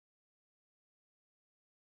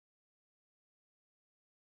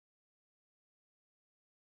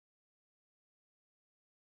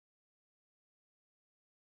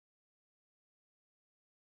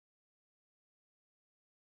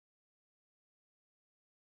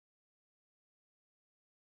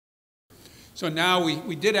So now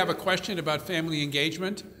we did have a question about family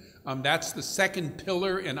engagement. That's the second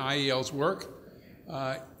pillar in IEL's work.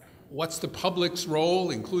 What's the public's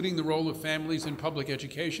role, including the role of families in public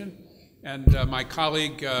education? And my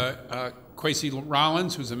colleague, Kwesi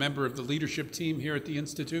Rollins, who's a member of the leadership team here at the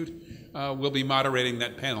Institute, will be moderating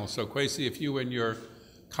that panel. So Kwesi, if you and your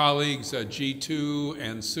colleagues, Jitu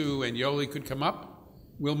and Sue and Yolie, could come up,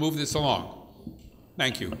 we'll move this along.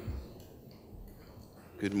 Thank you.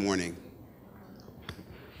 Good morning.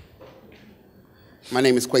 My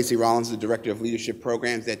name is Kwesi Rollins, the Director of Leadership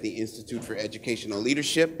Programs at the Institute for Educational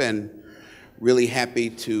Leadership, and really happy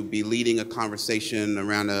to be leading a conversation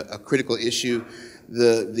around a critical issue.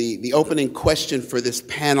 The opening question for this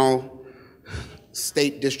panel: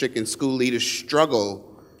 state, district, and school leaders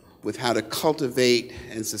struggle with how to cultivate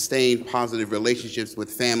and sustain positive relationships with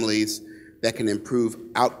families that can improve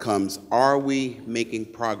outcomes. Are we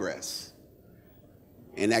making progress?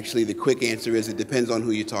 And actually the quick answer is it depends on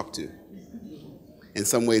who you talk to. In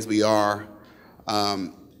some ways we are.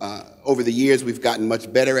 Over the years we've gotten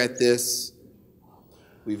much better at this.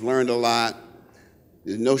 We've learned a lot.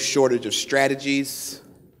 There's no shortage of strategies,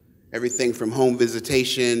 everything from home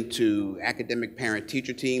visitation to academic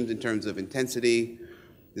parent-teacher teams in terms of intensity.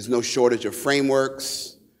 There's no shortage of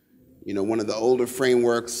frameworks. You know, one of the older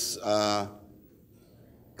frameworks kind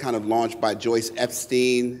of launched by Joyce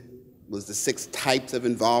Epstein was the 6 types of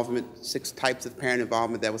involvement, 6 types of parent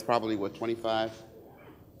involvement. That was probably, what, 25,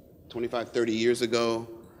 30 years ago.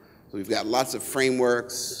 So we've got lots of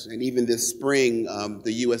frameworks, and even this spring,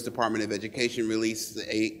 the U.S. Department of Education released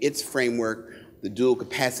its framework, the Dual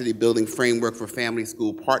Capacity Building Framework for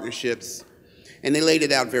Family-School Partnerships, and they laid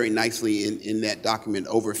it out very nicely in that document.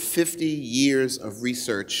 Over 50 years of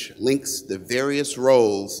research links the various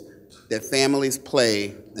roles that families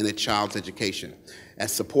play in a child's education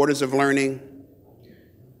as supporters of learning,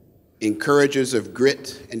 encouragers of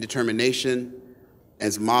grit and determination,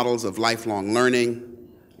 as models of lifelong learning,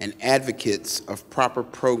 and advocates of proper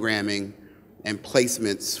programming and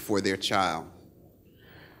placements for their child.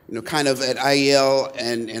 You know, kind of at IEL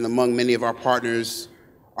and among many of our partners,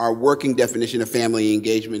 our working definition of family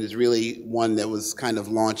engagement is really one that was kind of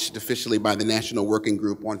launched officially by the National Working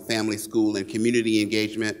Group on Family, School, and Community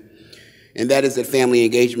Engagement. And that is that family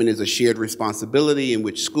engagement is a shared responsibility in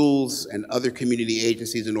which schools and other community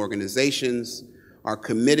agencies and organizations are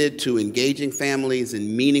committed to engaging families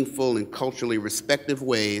in meaningful and culturally respective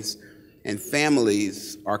ways, and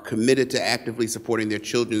families are committed to actively supporting their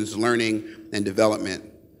children's learning and development.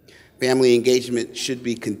 Family engagement should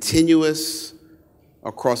be continuous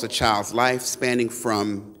across a child's life, spanning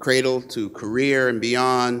from cradle to career and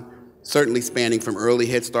beyond, certainly spanning from early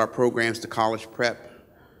Head Start programs to college prep.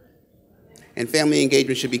 And family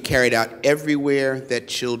engagement should be carried out everywhere that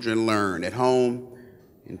children learn: at home,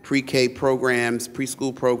 in pre-K programs,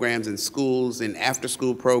 preschool programs, in schools, in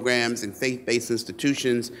after-school programs, in faith-based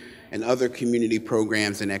institutions, and other community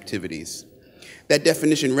programs and activities. That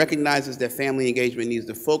definition recognizes that family engagement needs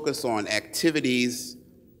to focus on activities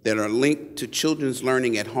that are linked to children's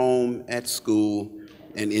learning at home, at school,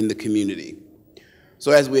 and in the community.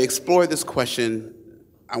 So as we explore this question,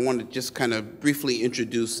 I want to just kind of briefly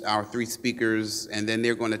introduce our 3 speakers, and then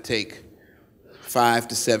they're going to take 5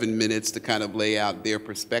 to 7 minutes to kind of lay out their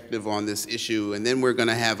perspective on this issue, and then we're going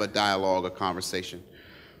to have a dialogue, a conversation.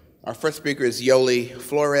 Our first speaker is Yolie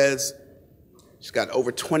Flores. She's got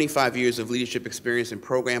over 25 years of leadership experience in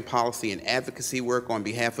program policy and advocacy work on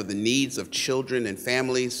behalf of the needs of children and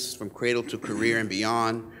families from cradle to career and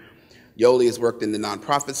beyond. Yolie has worked in the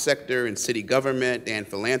nonprofit sector, in city government, and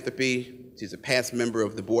philanthropy. She's a past member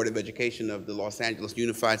of the Board of Education of the Los Angeles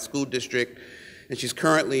Unified School District, and she's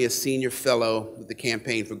currently a senior fellow with the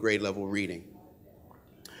Campaign for Grade Level Reading.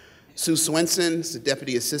 Sue Swenson is the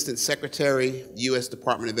Deputy Assistant Secretary, U.S.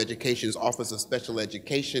 Department of Education's Office of Special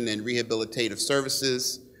Education and Rehabilitative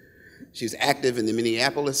Services. She's active in the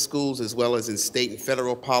Minneapolis schools as well as in state and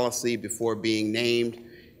federal policy before being named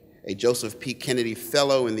a Joseph P. Kennedy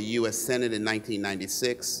Fellow in the U.S. Senate in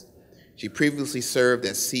 1996. She previously served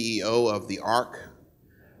as CEO of the ARC,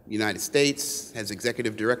 United States, as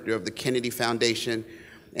Executive Director of the Kennedy Foundation,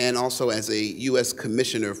 and also as a U.S.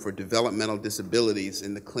 Commissioner for Developmental Disabilities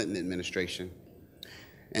in the Clinton administration.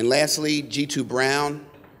 And lastly, Jitu Brown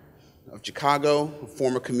of Chicago, a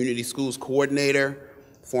former community schools coordinator,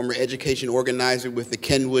 former education organizer with the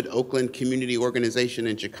Kenwood Oakland Community Organization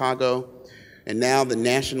in Chicago, and now the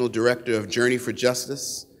National Director of Journey for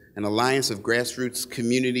Justice, an alliance of grassroots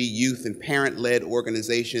community, youth, and parent-led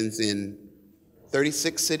organizations in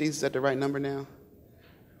 36 cities. Is that the right number now?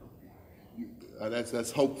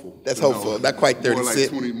 That's hopeful. That's hopeful. Not quite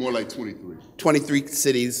 36. More like 23. 23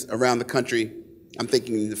 cities around the country. I'm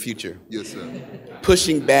thinking in the future. Yes, sir.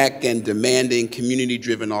 Pushing back and demanding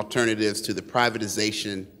community-driven alternatives to the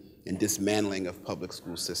privatization and dismantling of public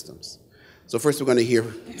school systems. So first we're going to hear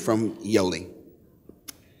from Yolie.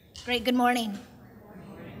 Great, good morning.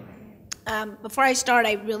 Before I start,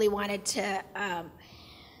 I really wanted to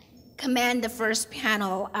commend the first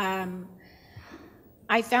panel.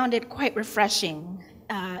 I found it quite refreshing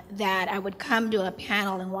that I would come to a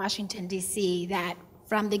panel in Washington, D.C. that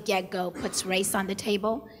from the get-go puts race on the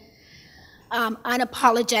table,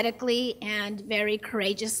 unapologetically and very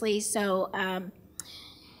courageously. So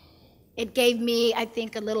it gave me, I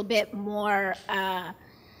think, a little bit more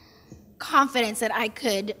confidence that I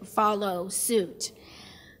could follow suit,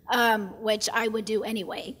 which I would do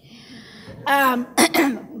anyway.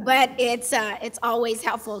 But it's always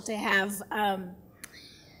helpful to have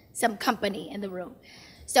some company in the room.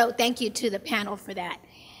 So thank you to the panel for that.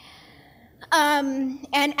 And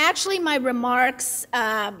actually my remarks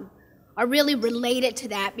are really related to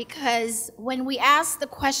that, because when we ask the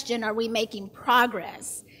question, are we making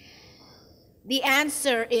progress? The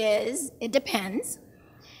answer is, it depends.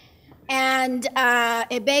 And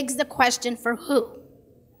it begs the question, for who?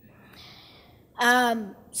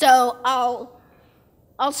 So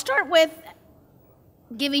I'll start with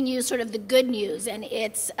giving you sort of the good news, and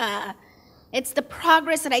it's the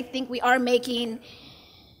progress that I think we are making,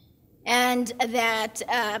 and that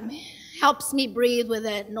helps me breathe with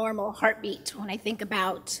a normal heartbeat when I think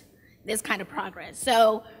about this kind of progress.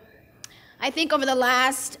 So I think over the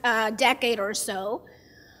last decade or so,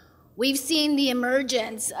 we've seen the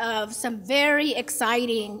emergence of some very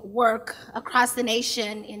exciting work across the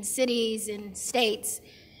nation, in cities, in states,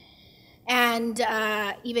 and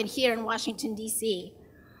even here in Washington, D.C.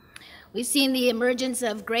 We've seen the emergence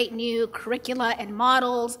of great new curricula and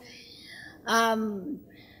models.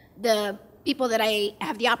 The people that I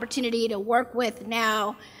have the opportunity to work with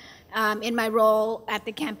now in my role at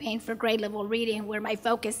the Campaign for Grade Level Reading, where my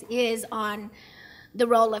focus is on the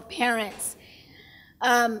role of parents,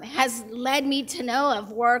 has led me to know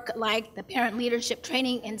of work like the Parent Leadership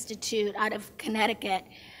Training Institute out of Connecticut,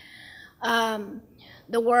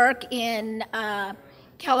 the work in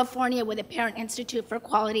California with the Parent Institute for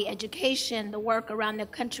Quality Education, the work around the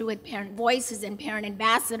country with Parent Voices and Parent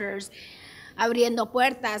Ambassadors, Abriendo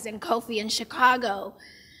Puertas and Kofi in Chicago,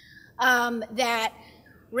 that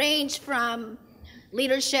range from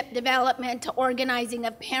leadership development to organizing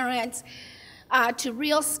of parents, to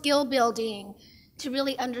real skill building, to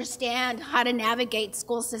really understand how to navigate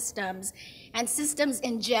school systems and systems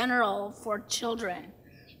in general for children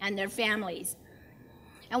and their families.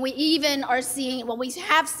 And we even are seeing, well, we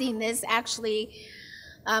have seen this actually,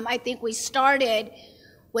 I think we started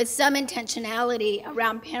with some intentionality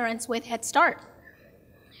around parents with Head Start.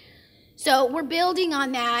 So we're building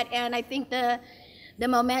on that, and I think the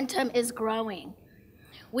momentum is growing.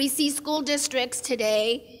 We see school districts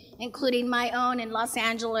today, including my own in Los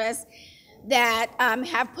Angeles, that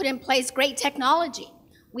have put in place great technology.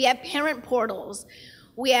 We have parent portals.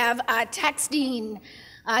 We have texting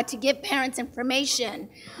to give parents information.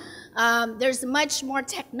 There's much more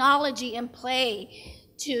technology in play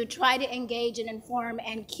to try to engage and inform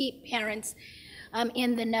and keep parents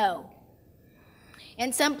in the know.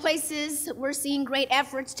 In some places, we're seeing great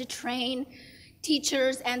efforts to train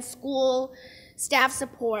teachers and school staff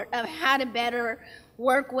support of how to better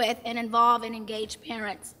work with and involve and engage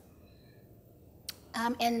parents.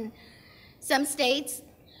 In some states,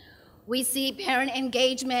 we see parent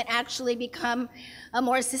engagement actually become a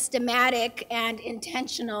more systematic and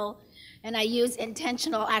intentional, and I use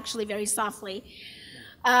intentional actually very softly,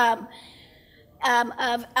 of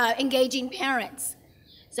engaging parents.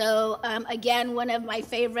 So again, one of my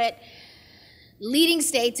favorite leading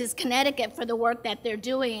states is Connecticut for the work that they're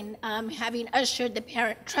doing, having ushered the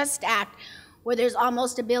Parent Trust Act, where there's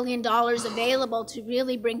almost $1 billion available to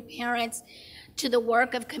really bring parents to the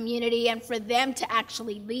work of community and for them to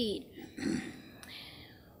actually lead.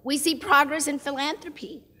 We see progress in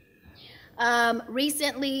philanthropy.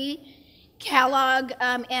 Recently, Kellogg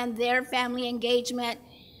and their family engagement,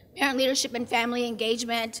 Parent Leadership and Family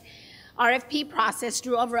Engagement RFP process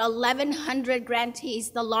drew over 1,100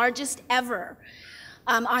 grantees, the largest ever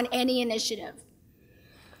on any initiative.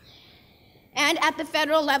 And at the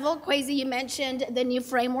federal level, Kwesi, you mentioned the new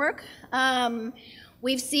framework.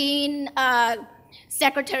 We've seen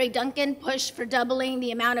Secretary Duncan push for doubling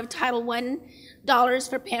the amount of Title I dollars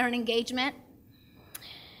for parent engagement.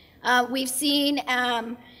 We've seen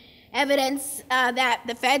evidence that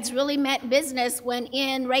the feds really meant business when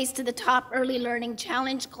in Race to the Top Early Learning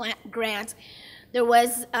Challenge grants, there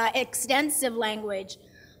was extensive language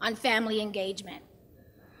on family engagement.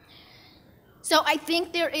 So I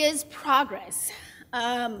think there is progress.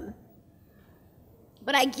 But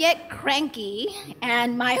I get cranky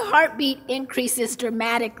and my heartbeat increases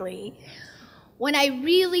dramatically when I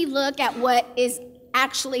really look at what is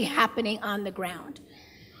actually happening on the ground.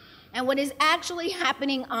 And what is actually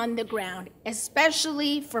happening on the ground,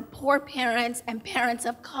 especially for poor parents and parents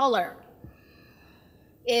of color,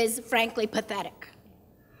 is frankly pathetic.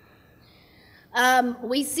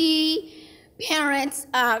 We see parents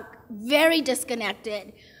very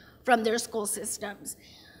disconnected from their school systems.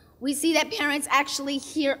 We see that parents actually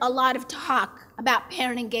hear a lot of talk about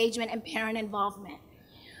parent engagement and parent involvement,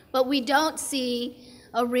 but we don't see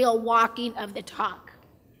a real walking of the talk.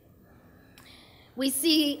 We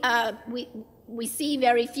see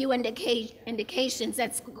very few indications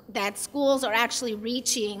that schools are actually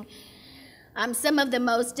reaching some of the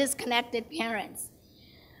most disconnected parents.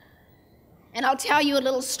 And I'll tell you a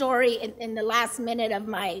little story in the last minute of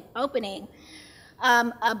my opening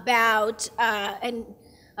about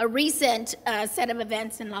a recent set of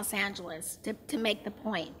events in Los Angeles to make the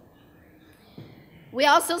point. We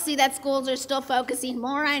also see that schools are still focusing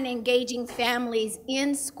more on engaging families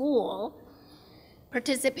in school,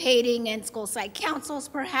 participating in school site councils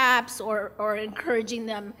perhaps, or encouraging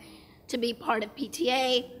them to be part of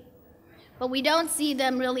PTA. But we don't see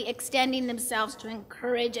them really extending themselves to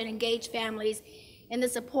encourage and engage families in the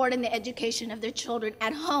support and the education of their children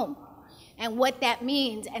at home, and what that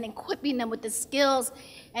means, and equipping them with the skills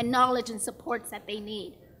and knowledge and supports that they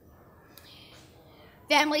need.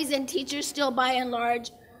 Families and teachers still, by and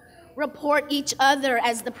large, report each other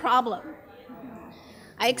as the problem.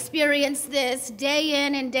 I experience this day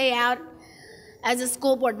in and day out as a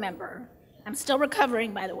school board member. I'm still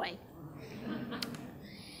recovering, by the way.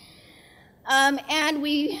 And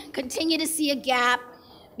we continue to see a gap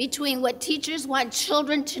between what teachers want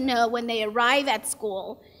children to know when they arrive at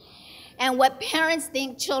school and what parents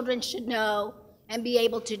think children should know and be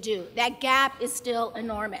able to do. That gap is still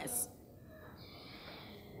enormous.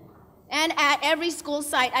 And at every school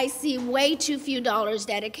site, I see way too few dollars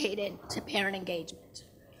dedicated to parent engagement.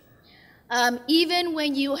 Even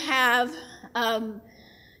when you have,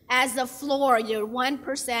 as a floor, your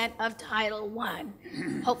 1% of Title I,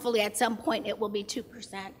 hopefully at some point it will be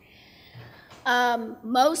 2%.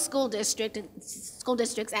 Most school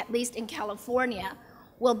districts, at least in California,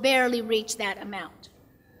 will barely reach that amount.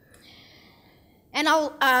 And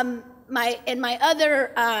my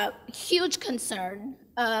other huge concern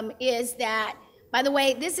is that, by the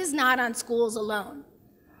way, this is not on schools alone.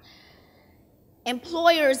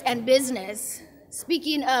 Employers and business,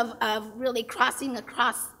 speaking of really cutting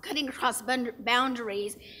across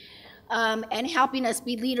boundaries and helping us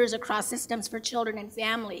be leaders across systems for children and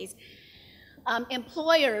families,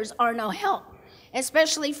 employers are no help,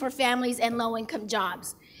 especially for families and low-income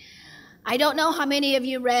jobs. I don't know how many of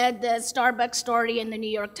you read the Starbucks story in the New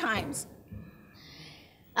York Times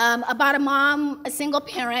about a mom, a single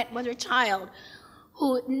parent with her child,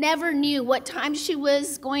 who never knew what time she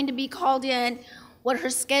was going to be called in, what her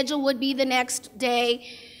schedule would be the next day.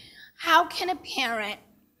 How can a parent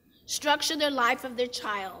structure their life of their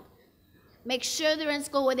child, make sure they're in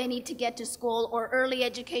school when they need to get to school, or early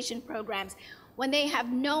education programs, when they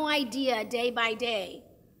have no idea day by day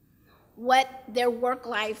what their work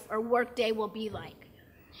life or work day will be like?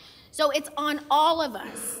 So it's on all of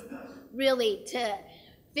us, really, to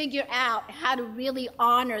figure out how to really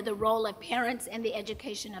honor the role of parents in the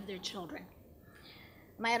education of their children.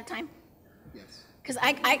 Am I out of time? Yes. Because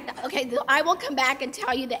I will come back and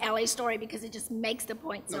tell you the LA story because it just makes the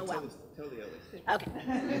point so well. Tell the LA story. Okay.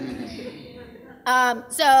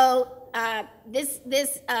 This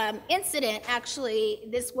incident actually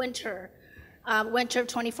this winter of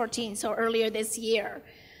 2014, so earlier this year,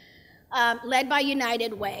 led by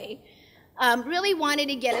United Way, really wanted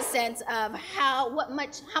to get a sense of how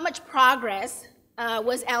much progress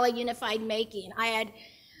was LA Unified making. I had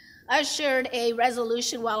ushered a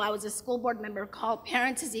resolution while I was a school board member called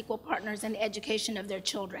Parents as Equal Partners in the Education of Their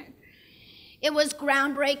Children. It was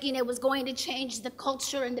groundbreaking. It was going to change the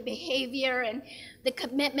culture and the behavior and the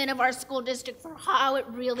commitment of our school district for how it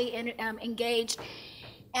really engaged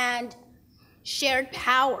and shared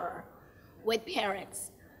power with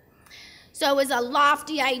parents. So it was a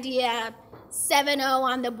lofty idea, 7-0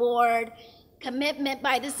 on the board, commitment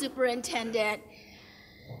by the superintendent.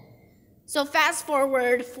 So fast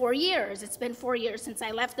forward 4 years. It's been 4 years since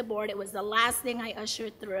I left the board. It was the last thing I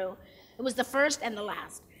ushered through. It was the first and the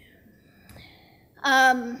last.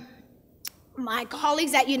 My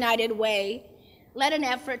colleagues at United Way led an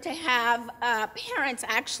effort to have parents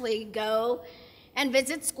actually go and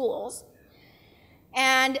visit schools.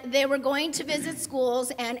 And they were going to visit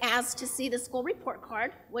schools and ask to see the school report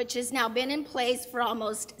card, which has now been in place for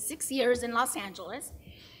almost 6 years in Los Angeles.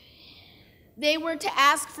 They were to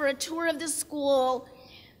ask for a tour of the school.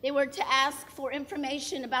 They were to ask for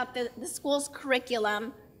information about the school's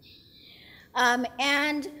curriculum,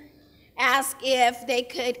 and ask if they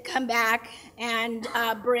could come back and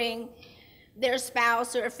bring their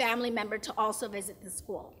spouse or a family member to also visit the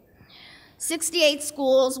school. 68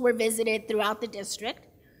 schools were visited throughout the district,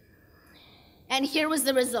 and here was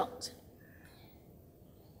the result.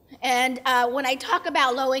 And when I talk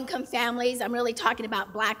about low-income families, I'm really talking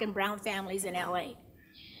about Black and brown families in LA.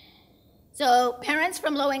 So parents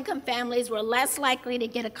from low-income families were less likely to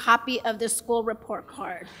get a copy of the school report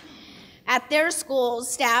card. At their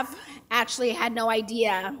schools, staff actually had no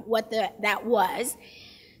idea what that was.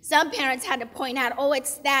 Some parents had to point out, oh,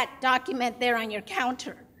 it's that document there on your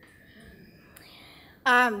counter.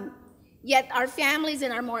 Yet our families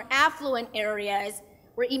in our more affluent areas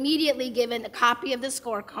were immediately given a copy of the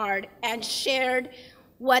scorecard and shared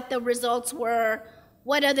what the results were,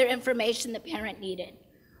 what other information the parent needed.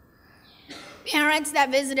 Parents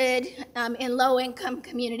that visited in low-income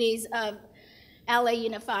communities of LA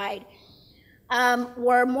Unified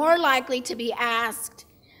were more likely to be asked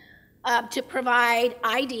to provide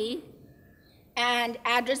ID and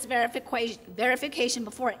address verification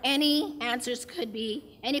before any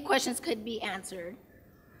questions could be answered.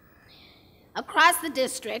 Across the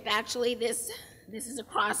district, actually this is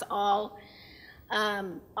across all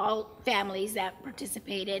families that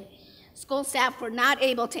participated, school staff were not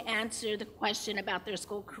able to answer the question about their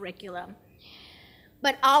school curriculum.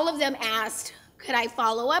 But all of them asked, could I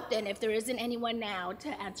follow up then if there isn't anyone now to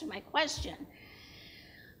answer my question?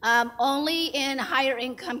 Only in higher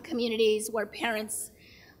income communities were parents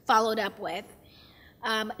followed up with.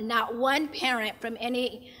 Not one parent from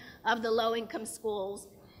any of the low income schools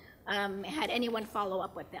had anyone follow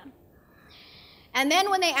up with them. And then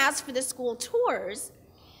when they asked for the school tours,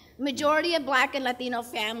 the majority of Black and Latino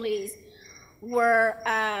families were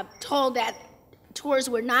told that tours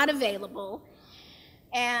were not available,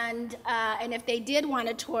 and if they did want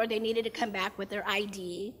a tour, they needed to come back with their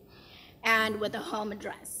ID and with a home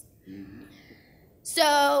address. Mm-hmm.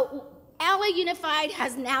 So LA Unified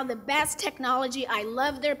has now the best technology. I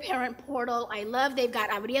love their parent portal. They've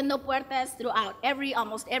got Abriendo Puertas throughout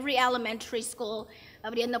almost every elementary school.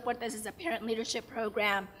 Abriendo Puertas is a parent leadership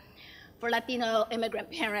program for Latino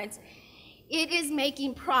immigrant parents. It is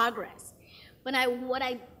making progress. But when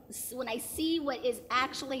I see what is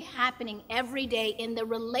actually happening every day in the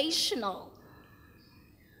relational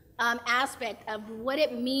aspect of what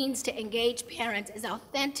it means to engage parents as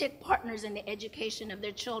authentic partners in the education of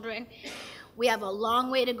their children, we have a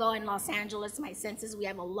long way to go in Los Angeles. My sense is we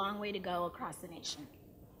have a long way to go across the nation.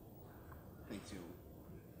 Thank you.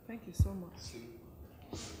 Thank you so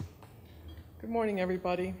much. Good morning,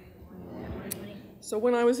 everybody. Good morning. So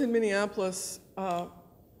when I was in Minneapolis, I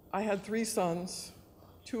had 3 sons,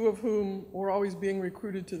 2 of whom were always being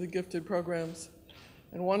recruited to the gifted programs,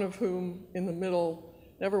 and 1 of whom, in the middle,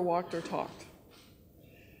 never walked or talked.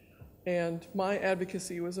 And my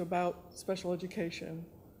advocacy was about special education,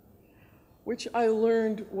 which I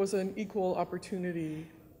learned was an equal opportunity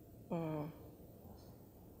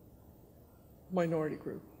minority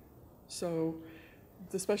group. So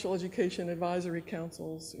the special education advisory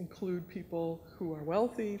councils include people who are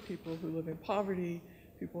wealthy, people who live in poverty,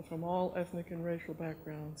 people from all ethnic and racial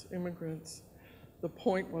backgrounds, immigrants. The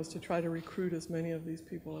point was to try to recruit as many of these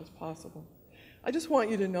people as possible. I just want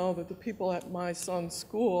you to know that the people at my son's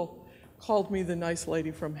school called me the nice lady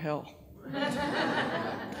from hell.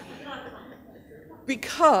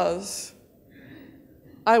 Because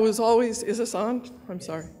I was always, is this on? I'm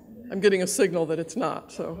sorry. I'm getting a signal that it's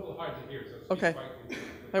not, so. A little hard to hear, so okay,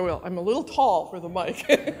 I will. I'm a little tall for the mic.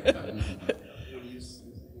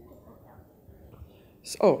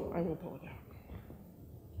 So, I will pull it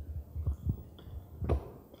out.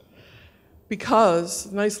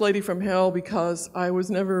 Because, nice lady from hell, because I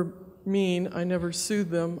was never mean, I never sued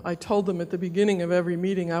them. I told them at the beginning of every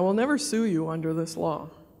meeting, I will never sue you under this law,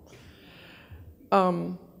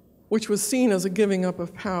 which was seen as a giving up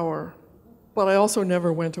of power. But I also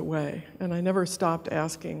never went away, and I never stopped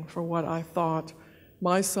asking for what I thought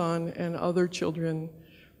my son and other children,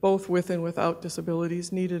 both with and without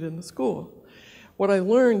disabilities, needed in the school. What I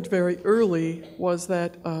learned very early was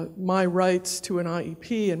that my rights to an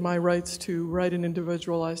IEP and my rights to write an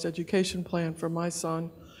individualized education plan for my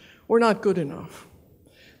son were not good enough.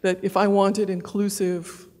 That if I wanted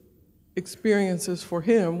inclusive experiences for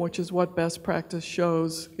him, which is what best practice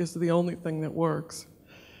shows is the only thing that works,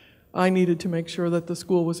 I needed to make sure that the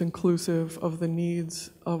school was inclusive of the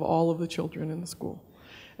needs of all of the children in the school.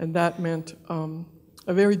 And that meant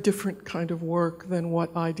a very different kind of work than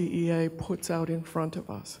what IDEA puts out in front of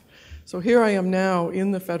us. So here I am now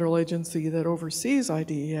in the federal agency that oversees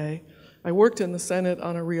IDEA. I worked in the Senate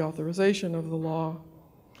on a reauthorization of the law.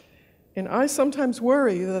 And I sometimes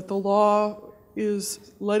worry that the law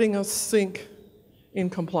is letting us sink in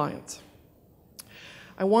compliance.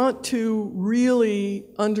 I want to really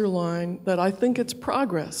underline that I think it's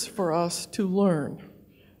progress for us to learn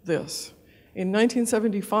this. In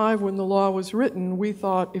 1975, when the law was written, we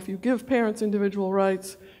thought if you give parents individual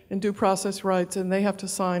rights and due process rights and they have to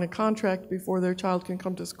sign a contract before their child can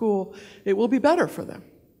come to school, it will be better for them.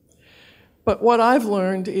 But what I've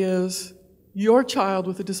learned is your child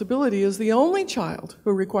with a disability is the only child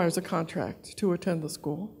who requires a contract to attend the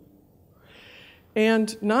school.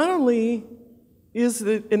 And not only is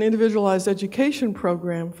it an individualized education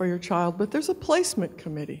program for your child, but there's a placement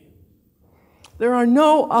committee. There are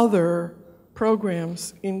no other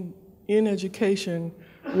programs in education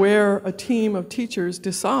where a team of teachers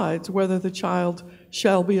decides whether the child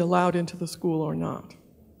shall be allowed into the school or not.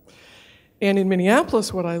 And in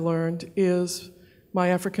Minneapolis, what I learned is my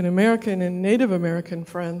African American and Native American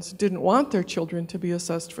friends didn't want their children to be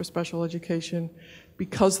assessed for special education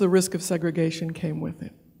because the risk of segregation came with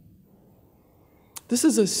it. This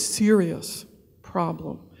is a serious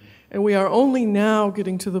problem. And we are only now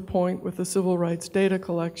getting to the point with the civil rights data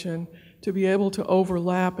collection to be able to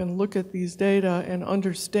overlap and look at these data and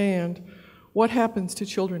understand what happens to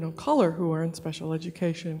children of color who are in special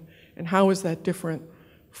education and how is that different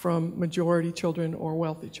from majority children or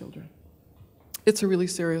wealthy children. It's a really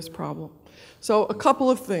serious problem. So a couple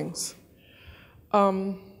of things.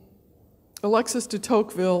 Alexis de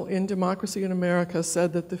Tocqueville in Democracy in America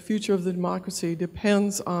said that the future of the democracy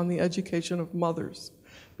depends on the education of mothers,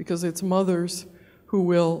 because it's mothers who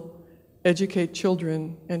will educate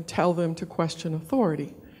children and tell them to question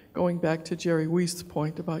authority. Going back to Jerry Weist's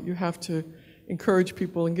point about you have to encourage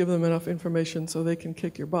people and give them enough information so they can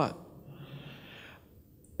kick your butt.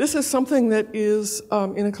 This is something that is,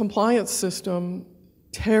 in a compliance system,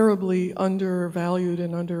 terribly undervalued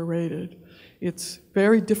and underrated. It's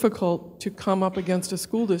very difficult to come up against a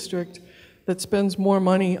school district that spends more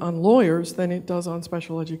money on lawyers than it does on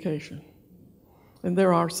special education. And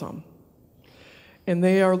there are some. And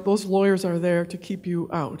those lawyers are there to keep you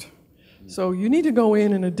out. So you need to go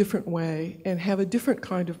in a different way and have a different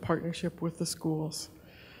kind of partnership with the schools.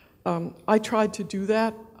 I tried to do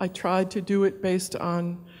that. I tried to do it based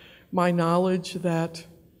on my knowledge that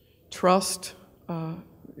trust.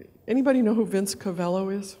 Anybody know who Vince Cavello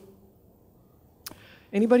is?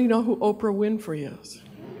 Anybody know who Oprah Winfrey is?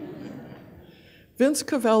 Vince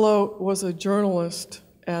Cavello was a journalist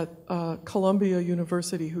at Columbia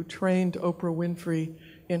University who trained Oprah Winfrey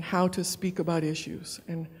in how to speak about issues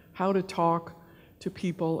and how to talk to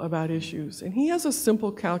people about issues. And he has a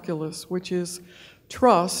simple calculus, which is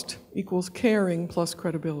trust equals caring plus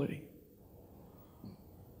credibility.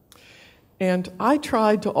 And I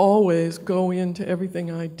tried to always go into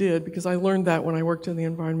everything I did, because I learned that when I worked in the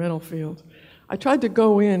environmental field. I tried to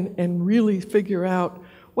go in and really figure out,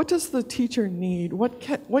 what does the teacher need?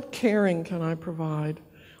 What caring can I provide?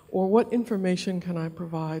 Or what information can I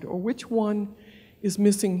provide? Or which one is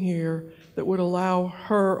missing here that would allow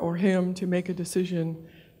her or him to make a decision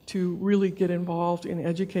to really get involved in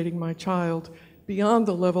educating my child beyond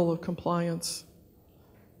the level of compliance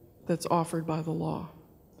that's offered by the law.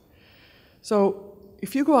 So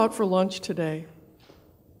if you go out for lunch today,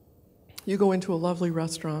 you go into a lovely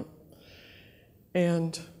restaurant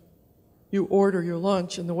and you order your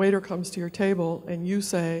lunch and the waiter comes to your table and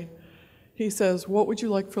he says, "What would you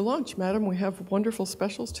like for lunch, madam? We have wonderful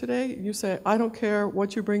specials today." You say, "I don't care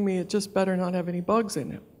what you bring me, it just better not have any bugs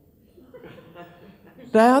in it."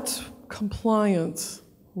 That's compliance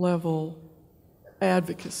level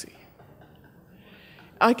advocacy.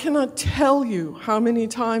 I cannot tell you how many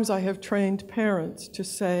times I have trained parents to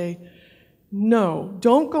say, no,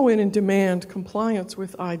 don't go in and demand compliance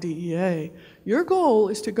with IDEA. Your goal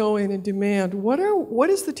is to go in and demand, what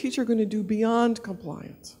is the teacher going to do beyond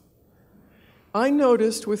compliance? I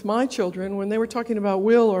noticed with my children, when they were talking about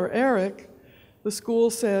Will or Eric, the school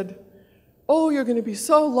said, "Oh, you're going to be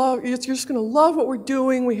you're just going to love what we're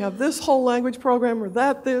doing. We have this whole language program or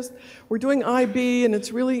this. We're doing IB and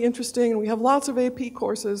it's really interesting and we have lots of AP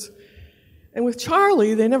courses." And with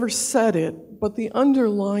Charlie, they never said it, but the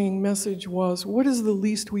underlying message was, what is the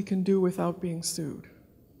least we can do without being sued?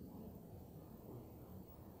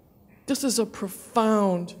 This is a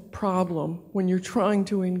profound problem when you're trying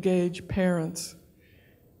to engage parents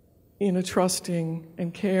in a trusting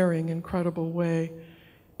and caring and credible way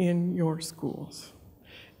in your schools.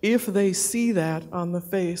 If they see that on the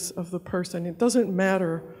face of the person, it doesn't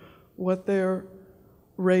matter what their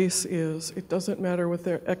race is, it doesn't matter what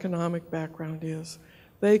their economic background is,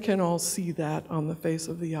 they can all see that on the face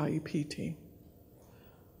of the IEP team.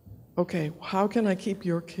 Okay, how can I keep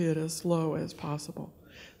your kid as low as possible?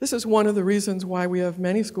 This is one of the reasons why we have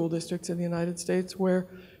many school districts in the United States where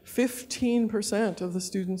 15% of the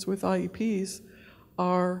students with IEPs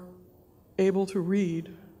are able to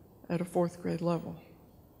read at a 4th grade level.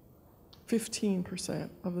 15%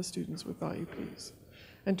 of the students with IEPs.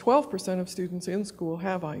 And 12% of students in school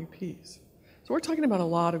have IEPs. So we're talking about a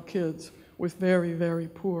lot of kids with very, very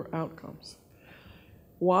poor outcomes.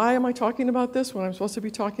 Why am I talking about this when I'm supposed to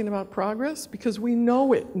be talking about progress? Because we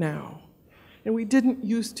know it now. And we didn't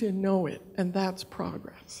used to know it, and that's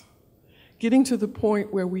progress. Getting to the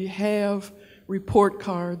point where we have report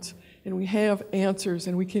cards and we have answers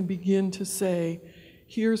and we can begin to say,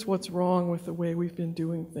 here's what's wrong with the way we've been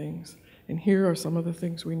doing things, and here are some of the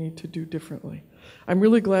things we need to do differently. I'm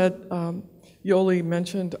really glad Yolie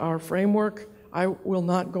mentioned our framework. I will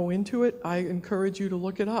not go into it. I encourage you to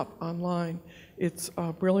look it up online. It's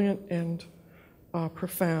brilliant and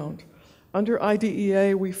profound. Under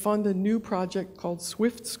IDEA, we fund a new project called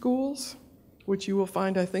Swift Schools, which you will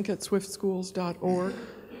find, I think, at swiftschools.org.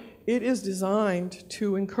 It is designed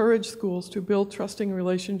to encourage schools to build trusting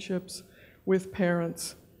relationships with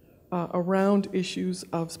parents around issues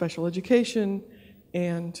of special education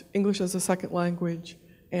and English as a second language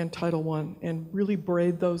and Title I, and really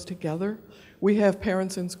braid those together. We have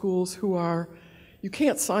parents in schools who are, you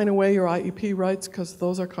can't sign away your IEP rights because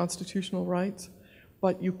those are constitutional rights,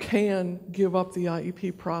 but you can give up the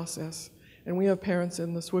IEP process. And we have parents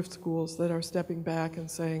in the Swift schools that are stepping back and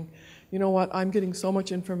saying, you know what, I'm getting so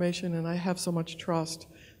much information and I have so much trust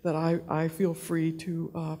that I feel free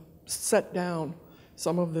to set down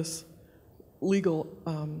some of this legal,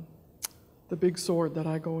 the big sword that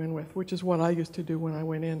I go in with, which is what I used to do when I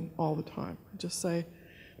went in all the time. Just say,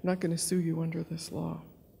 I'm not going to sue you under this law.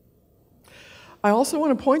 I also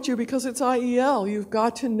want to point you, because it's IEL, you've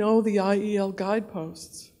got to know the IEL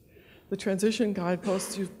guideposts, the transition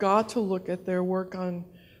guideposts. You've got to look at their work on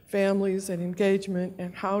families and engagement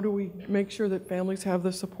and how do we make sure that families have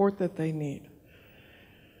the support that they need.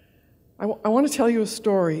 I want to tell you a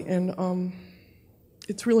story, and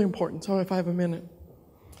it's really important, so if I have a minute.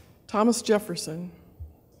 Thomas Jefferson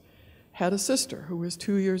had a sister who was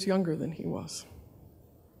 2 years younger than he was.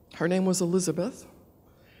 Her name was Elizabeth.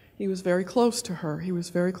 He was very close to her. He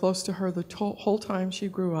was very close to her the whole time she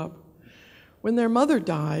grew up. When their mother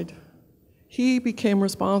died, he became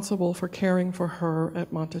responsible for caring for her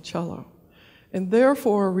at Monticello, and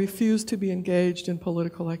therefore refused to be engaged in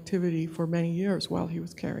political activity for many years while he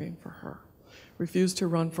was caring for her. Refused to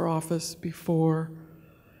run for office before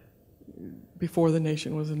the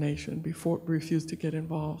nation was a nation, refused to get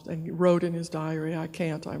involved. And he wrote in his diary, I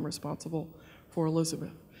can't, I'm responsible for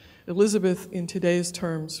Elizabeth. Elizabeth, in today's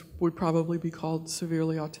terms, would probably be called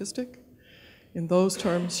severely autistic. In those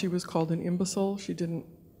terms, she was called an imbecile.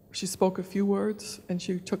 She spoke a few words and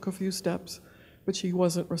she took a few steps, but she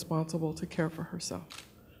wasn't responsible to care for herself.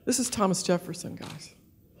 This is Thomas Jefferson, guys.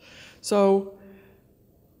 So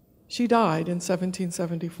she died in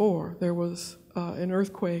 1774. There was an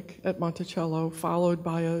earthquake at Monticello, followed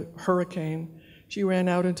by a hurricane. She ran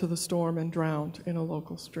out into the storm and drowned in a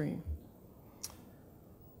local stream.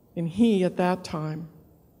 And he, at that time,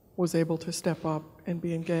 was able to step up and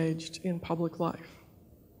be engaged in public life.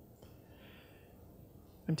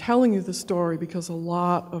 I'm telling you this story because a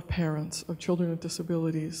lot of parents of children with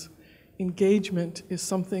disabilities, engagement is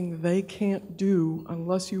something they can't do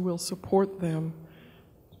unless you will support them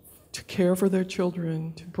to care for their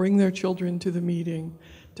children, to bring their children to the meeting,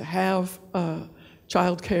 to have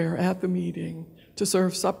child care at the meeting, to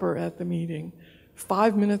serve supper at the meeting.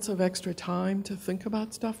 5 minutes of extra time to think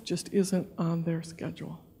about stuff just isn't on their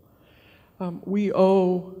schedule. We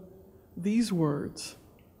owe these words,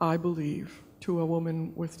 I believe, to a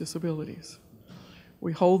woman with disabilities.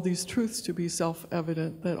 We hold these truths to be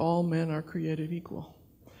self-evident that all men are created equal.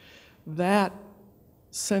 That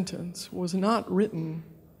sentence was not written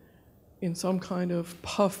in some kind of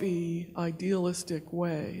puffy, idealistic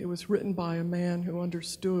way. It was written by a man who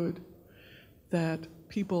understood that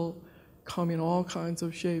people come in all kinds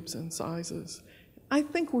of shapes and sizes. I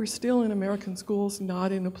think we're still in American schools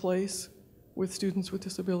not in a place with students with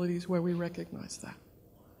disabilities where we recognize that.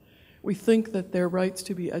 We think that their rights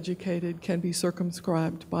to be educated can be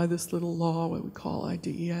circumscribed by this little law, what we call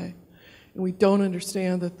IDEA. And we don't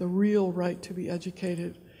understand that the real right to be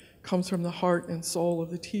educated comes from the heart and soul of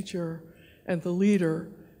the teacher and the leader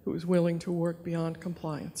who is willing to work beyond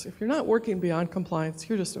compliance. If you're not working beyond compliance,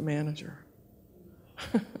 you're just a manager.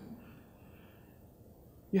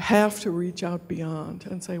 You have to reach out beyond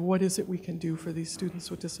and say, what is it we can do for these students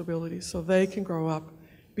with disabilities so they can grow up,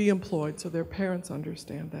 be employed, so their parents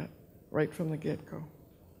understand that right from the get-go.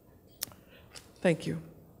 Thank you.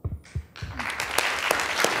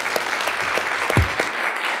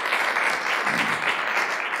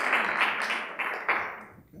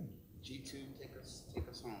 Jitu, take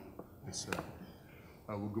us home. Yes, sir.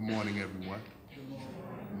 Well, good morning, everyone. Good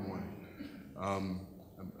morning. I'm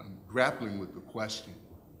grappling with the question.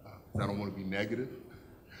 I don't want to be negative,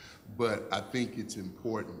 but I think it's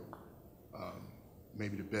important.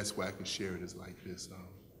 Maybe the best way I can share it is like this.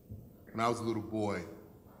 When I was a little boy,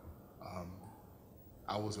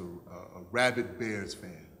 I was a rabid Bears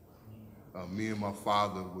fan. Me and my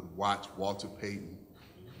father would watch Walter Payton,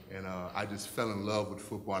 and I just fell in love with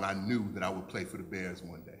football, and I knew that I would play for the Bears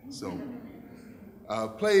one day. So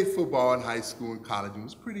played football in high school and college, and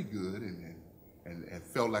was pretty good, and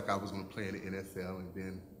felt like I was going to play in the NFL, and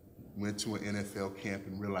then went to an NFL camp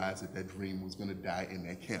and realized that dream was going to die in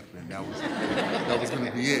that camp, and that was going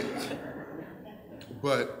to be it.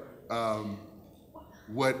 But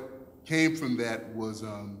what came from that was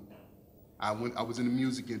I was in the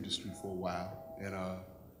music industry for a while, and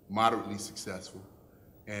moderately successful,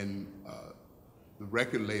 and the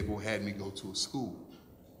record label had me go to a school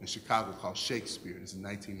in Chicago called Shakespeare. This is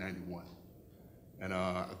 1991. And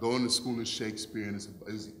I go into school in Shakespeare, and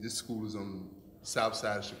this school is on the south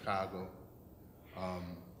side of Chicago.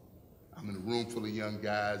 I'm in a room full of young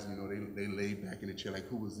guys, you know, they laid back in the chair like,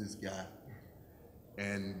 who was this guy?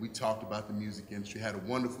 And we talked about the music industry, had a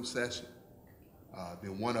wonderful session.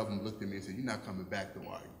 Then one of them looked at me and said, you're not coming back though,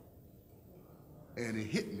 are you? And it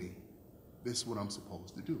hit me, this is what I'm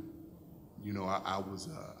supposed to do. You know, I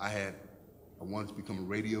wanted to become a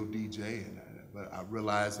radio DJ, but I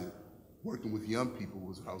realized that working with young people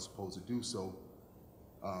was what I was supposed to do. So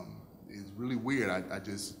it's really weird. I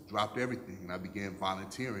just dropped everything and I began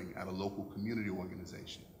volunteering at a local community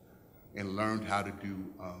organization and learned how to do,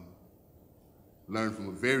 learned from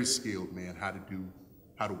a very skilled man how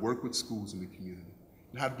to work with schools in the community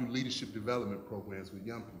and how to do leadership development programs with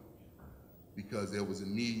young people, because there was a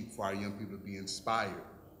need for our young people to be inspired.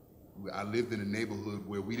 I lived in a neighborhood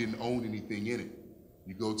where we didn't own anything in it.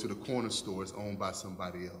 You go to the corner store, it's owned by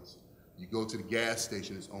somebody else. You go to the gas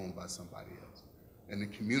station, it's owned by somebody else. And the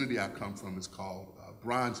community I come from is called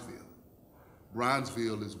Bronzeville.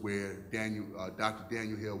 Bronzeville is where Dr.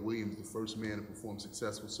 Daniel Hale Williams, the first man to perform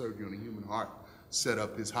successful surgery on the human heart, set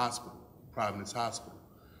up his hospital, Providence Hospital.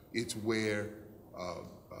 It's where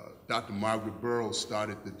Dr. Margaret Burroughs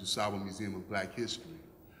started the DuSable Museum of Black History.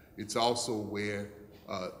 It's also where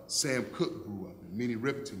Sam Cooke grew up, and Minnie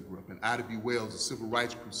Riperton grew up, and Ida B. Wells, the civil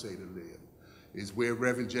rights crusader, lived. It's where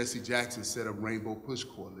Reverend Jesse Jackson set up Rainbow Push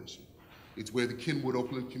Coalition. It's where the Kenwood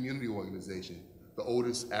Oakland Community Organization, the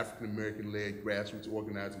oldest African-American-led grassroots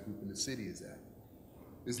organizing group in the city, is at.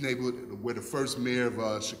 This neighborhood where the first mayor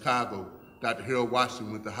of Chicago, Dr. Harold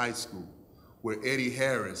Washington, went to high school, where Eddie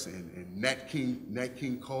Harris and Nat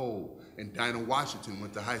King Cole and Dinah Washington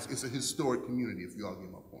went to high school. It's a historic community, if you all get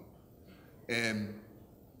my point.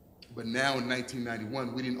 But now in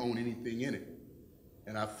 1991, we didn't own anything in it.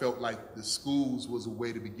 And I felt like the schools was a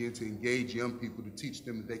way to begin to engage young people, to teach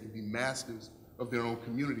them that they can be masters of their own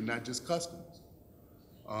community, not just customers.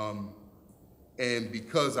 And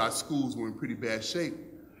because our schools were in pretty bad shape,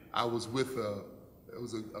 I was with it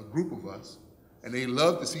was a group of us, and they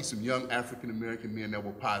loved to see some young African-American men that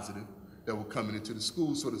were positive, that were coming into the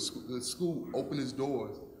school. So the school opened its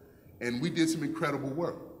doors, and we did some incredible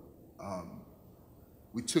work.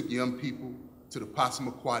 We took young people to the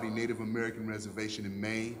Passamaquoddy Native American Reservation in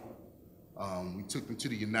Maine. We took them to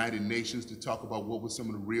the United Nations to talk about what were some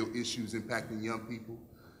of the real issues impacting young people.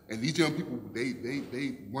 And these young people,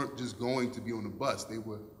 they weren't just going to be on the bus, they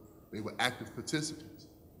were active participants.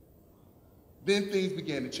 Then things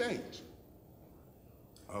began to change.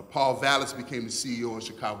 Paul Vallis became the CEO of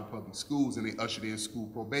Chicago Public Schools, and they ushered in school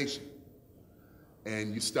probation.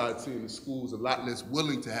 And you started seeing the schools a lot less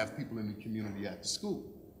willing to have people in the community after school.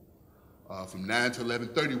 From 9 to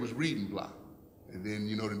 11:30 was reading block. And then,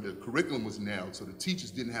 you know, the curriculum was narrowed, so the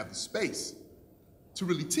teachers didn't have the space to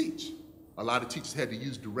really teach. A lot of teachers had to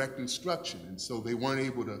use direct instruction, and so they weren't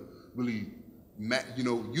able to really,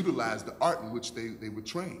 utilize the art in which they were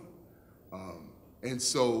trained. And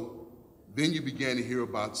so then you began to hear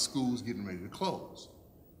about schools getting ready to close.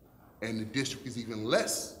 And the district is even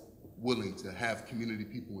less willing to have community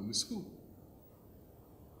people in the school.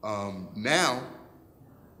 Now,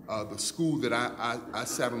 the school that I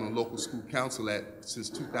sat on a local school council at since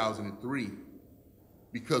 2003,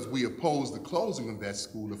 because we opposed the closing of that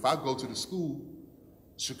school. If I go to the school,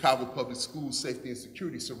 Chicago Public Schools Safety and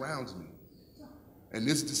Security surrounds me. And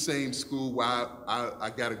this is the same school where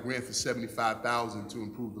I got a grant for $75,000 to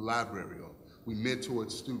improve the library. We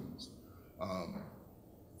mentored students.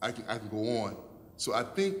 I can go on. So I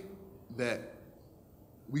think that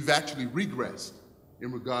we've actually regressed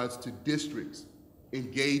in regards to districts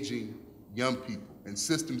engaging young people and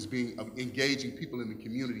systems engaging people in the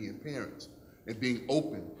community and parents and being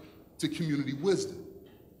open to community wisdom.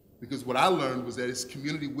 Because what I learned was that it's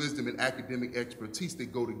community wisdom and academic expertise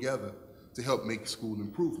that go together to help make school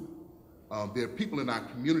improvement. There are people in our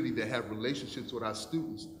community that have relationships with our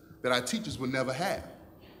students that our teachers will never have.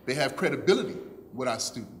 They have credibility with our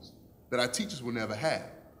students that our teachers will never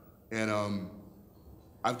have. And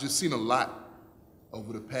I've just seen a lot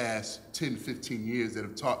over the past 10, 15 years that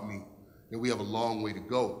have taught me that we have a long way to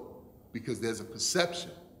go, because there's a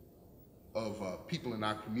perception of people in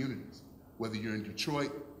our communities, whether you're in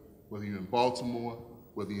Detroit, whether you're in Baltimore,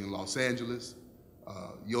 whether you're in Los Angeles.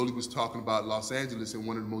 Yolie was talking about Los Angeles, and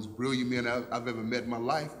one of the most brilliant men I've ever met in my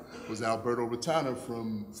life was Alberto Rotana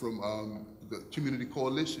from the Community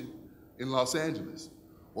Coalition in Los Angeles,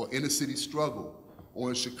 or Inner City Struggle, or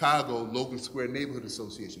in Chicago, Logan Square Neighborhood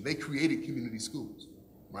Association. They created community schools,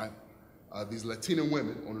 right? These Latina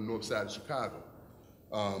women on the north side of Chicago.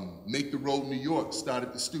 Make the Road New York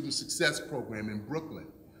started the Student Success Program in Brooklyn,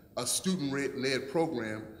 a student-led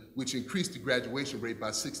program which increased the graduation rate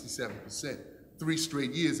by 67%, 3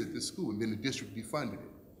 straight years at this school, and then the district defunded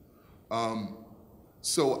it.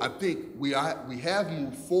 So I think we have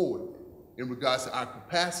moved forward in regards to our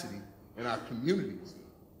capacity in our communities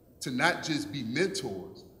to not just be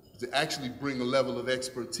mentors, to actually bring a level of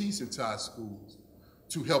expertise into our schools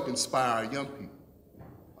to help inspire our young people.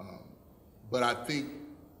 But I think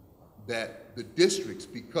that the districts,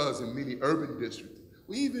 because in many urban districts,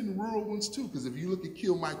 even rural ones too, because if you look at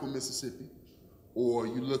Kilmichael, Mississippi, or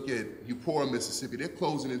you look at Eupora, Mississippi, they're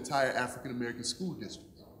closing entire African-American school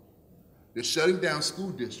districts. They're shutting down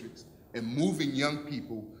school districts and moving young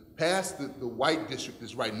people past the white district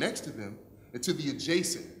that's right next to them into the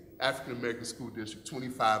adjacent African-American school district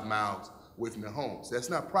 25 miles away from their homes. That's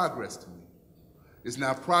not progress to me. It's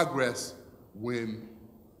not progress when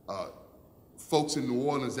folks in New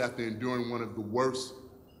Orleans, after enduring one of the worst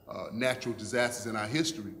natural disasters in our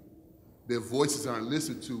history, their voices aren't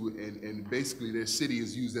listened to, and basically their city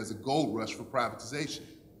is used as a gold rush for privatization.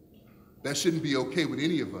 That shouldn't be okay with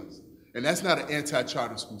any of us. And that's not an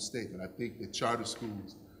anti-charter school statement. I think that charter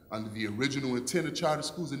schools, under the original intent of charter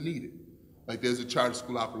schools, are needed. Like there's a charter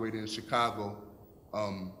school operator in Chicago,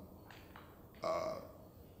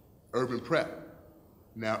 Urban Prep.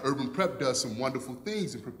 Now, Urban Prep does some wonderful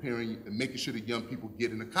things in preparing and making sure that young people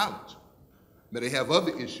get into college. Now, they have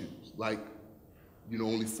other issues, like,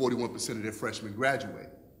 only 41% of their freshmen graduate.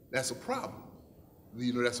 That's a problem.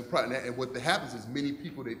 That's a problem. And what happens is many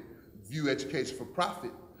people that view education for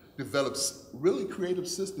profit develop really creative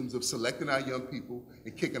systems of selecting our young people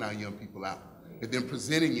and kicking our young people out, and then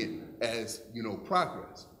presenting it as,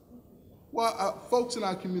 progress. Well, folks in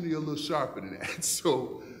our community are a little sharper than that.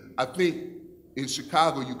 So I think in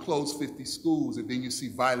Chicago, you close 50 schools and then you see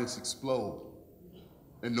violence explode.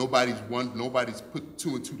 And nobody's put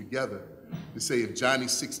 2 and 2 together to say if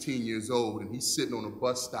Johnny's 16 years old and he's sitting on a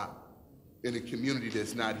bus stop in a community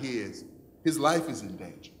that's not his life is in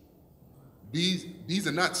danger. These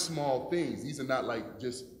are not small things. These are not like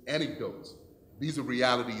just anecdotes. These are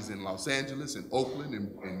realities in Los Angeles, in Oakland,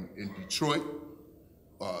 in Detroit,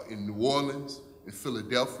 in New Orleans, in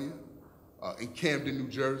Philadelphia, in Camden, New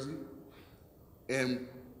Jersey. And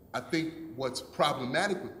I think what's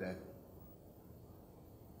problematic with that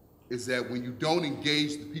is that when you don't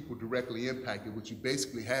engage the people directly impacted, what you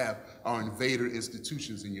basically have are invader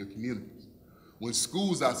institutions in your communities. When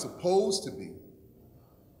schools are supposed to be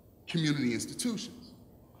community institutions,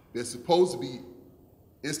 they're supposed to be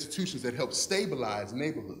institutions that help stabilize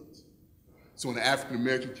neighborhoods. So in the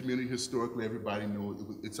African-American community, historically, everybody knows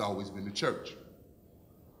it's always been the church.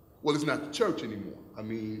 Well, it's not the church anymore. I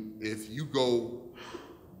mean, if you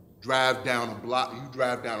drive down a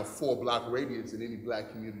 4-block radius in any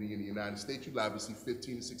black community in the United States, you'll obviously see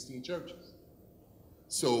 15 to 16 churches.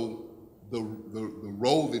 So the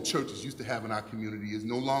role that churches used to have in our community is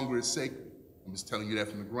no longer as sacred. I'm just telling you that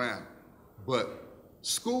from the ground. But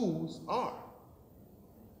schools are.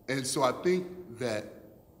 And so I think that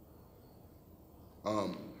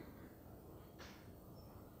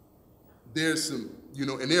there's some,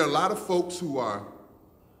 and there are a lot of folks who are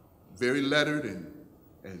very lettered and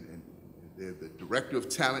They're the director of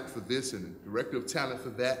talent for this and the director of talent for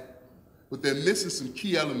that, but they're missing some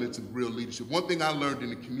key elements of real leadership. One thing I learned in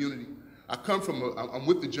the community, I'm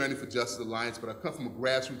with the Journey for Justice Alliance, but I come from a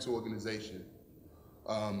grassroots organization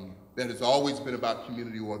that has always been about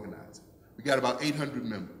community organizing. We got about 800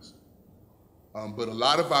 members, but a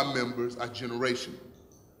lot of our members are generational.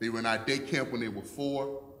 They were in our day camp when they were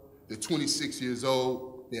 4, they're 26 years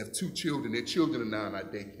old, they have 2 children, their children are now in our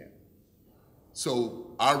day camp.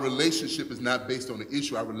 So our relationship is not based on the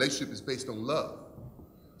issue, our relationship is based on love.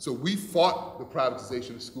 So we fought the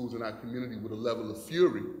privatization of schools in our community with a level of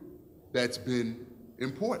fury that's been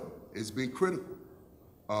important, it's been critical.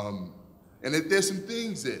 And there's some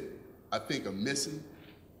things that I think are missing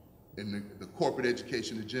in the corporate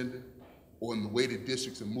education agenda or in the way that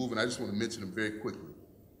districts are moving. I just want to mention them very quickly.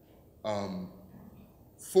 4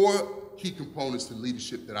 key components to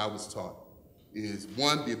leadership that I was taught is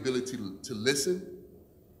 1, the ability to listen.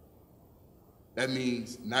 That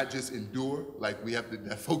means not just endure, like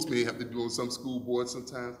that folks may have to do on some school boards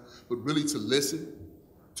sometimes, but really to listen,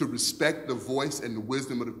 to respect the voice and the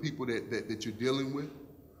wisdom of the people that you're dealing with.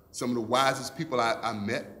 Some of the wisest people I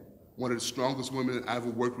met, one of the strongest women I ever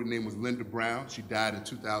worked with, named was Linda Brown. She died in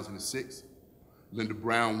 2006. Linda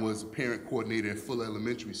Brown was a parent coordinator at Fuller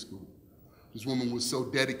Elementary School. This woman was so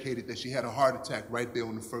dedicated that she had a heart attack right there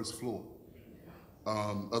on the first floor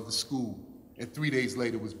of the school, and 3 days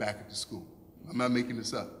later was back at the school. I'm not making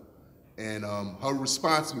this up. And her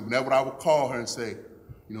response to me, whenever I would call her and say,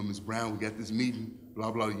 you know, Ms. Brown, we got this meeting,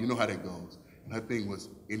 blah, blah, you know how that goes. And her thing was,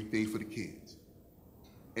 anything for the kids.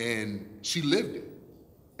 And she lived it.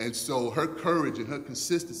 And so her courage and her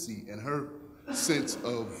consistency and her sense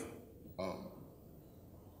of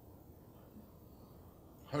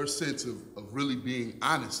really being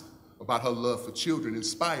honest about her love for children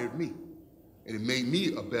inspired me. And it made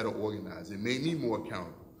me a better organizer. It made me more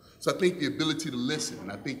accountable. So I think the ability to listen,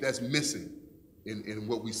 and I think that's missing in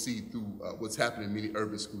what we see through what's happening in many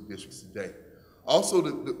urban school districts today. Also,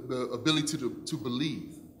 the ability to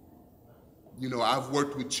believe. You know, I've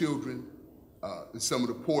worked with children in some of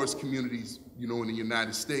the poorest communities, you know, in the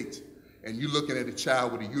United States, and you're looking at a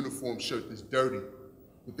child with a uniform shirt that's dirty,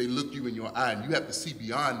 but they look you in your eye, and you have to see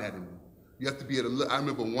beyond that in them. You have to be able to look. I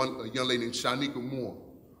remember a young lady named Shanika Moore,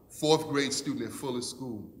 4th grade student at Fuller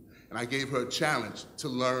School, and I gave her a challenge to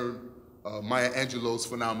learn Maya Angelou's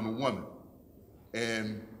Phenomenal Woman.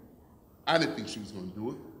 And I didn't think she was going to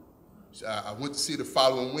do it. I went to see her the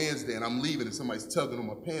following Wednesday, and I'm leaving, and somebody's tugging on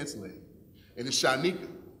my pants leg. And it's Shanika.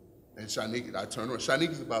 And Shanika, I turn around.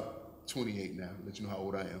 Shanika's about 28 now, let you know how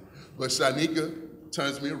old I am. But Shanika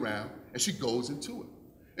turns me around, and she goes into it.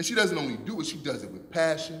 And she doesn't only do it, she does it with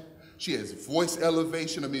passion. She has voice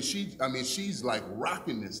elevation. I mean, she's like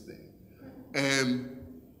rocking this thing. And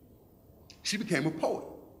she became a poet.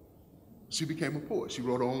 She became a poet. She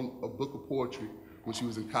wrote her own a book of poetry when she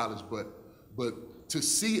was in college. But to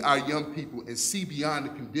see our young people and see beyond the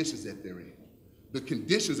conditions that they're in. The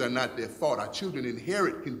conditions are not their fault. Our children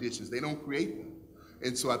inherit conditions. They don't create them.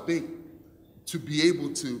 And so I think to be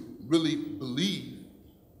able to really believe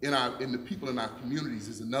in the people in our communities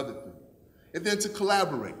is another thing. And then to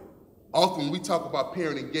collaborate. Often when we talk about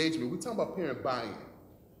parent engagement, we talk about parent buy-in.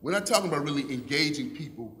 We're not talking about really engaging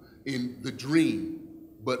people in the dream,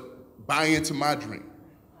 but buy into my dream.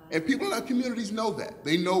 And people in our communities know that.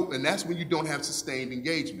 They know, and that's when you don't have sustained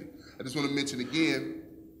engagement. I just want to mention again,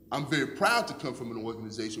 I'm very proud to come from an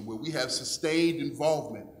organization where we have sustained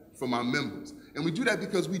involvement from our members. And we do that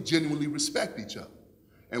because we genuinely respect each other.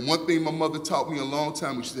 And one thing my mother taught me a long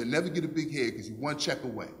time ago, she said, never get a big head because you're one check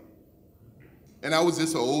away. And that was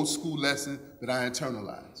just an old school lesson that I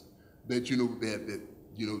internalized. That,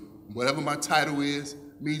 whatever my title is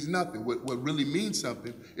means nothing. What really means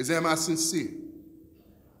something is, am I sincere?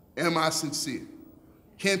 Am I sincere?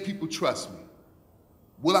 Can people trust me?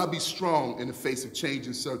 Will I be strong in the face of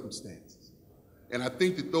changing circumstances? And I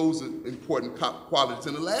think that those are important qualities.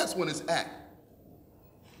 And the last one is act.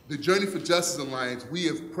 The Journey for Justice Alliance, we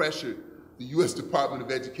have pressured the U.S. Department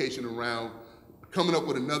of Education around coming up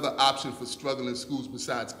with another option for struggling schools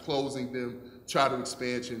besides closing them, charter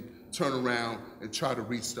expansion, turn around, and try to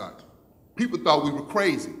restart. People thought we were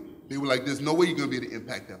crazy. They were like, there's no way you're going to be able to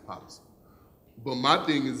impact that policy. But my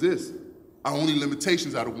thing is this, our only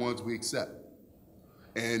limitations are the ones we accept.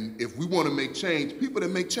 And if we want to make change, people that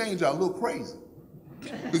make change are a little crazy.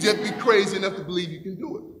 Because you have to be crazy enough to believe you can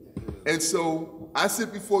do it. And so I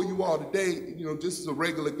sit before you all today, just as a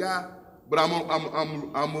regular guy, but I'm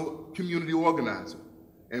a community organizer.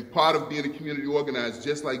 And part of being a community organizer,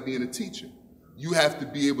 just like being a teacher, you have to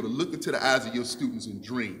be able to look into the eyes of your students and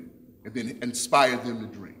dream, and then inspire them to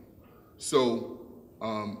dream. So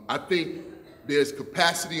I think there's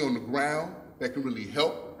capacity on the ground that can really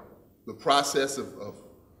help the process of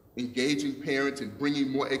engaging parents and bringing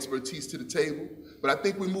more expertise to the table. But I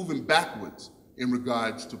think we're moving backwards in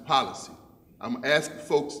regards to policy. I'm asking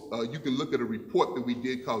folks, you can look at a report that we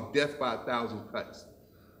did called Death by 1,000 Cuts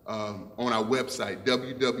on our website,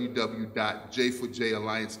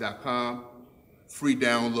 www.j4jalliance.com. Free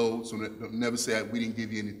download, so never say we didn't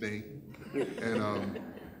give you anything. And,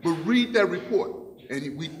 but read that report.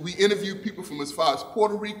 And we interviewed people from as far as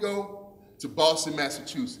Puerto Rico to Boston,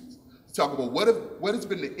 Massachusetts, to talk about what has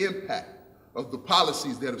been the impact of the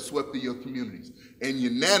policies that have swept through your communities. And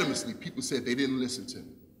unanimously, people said they didn't listen to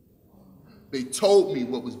me. They told me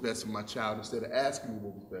what was best for my child instead of asking me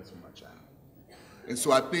what was best for my child. And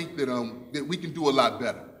so I think that, that we can do a lot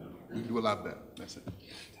better. We can do a lot better. That's it.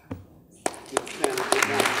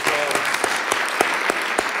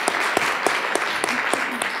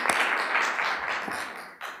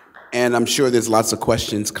 And I'm sure there's lots of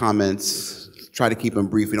questions, comments. Try to keep them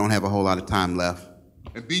brief. We don't have a whole lot of time left.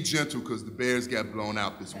 And be gentle, because the Bears got blown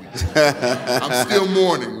out this week. I'm still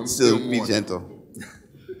mourning. I'm still mourning. Be gentle.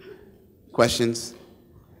 Questions?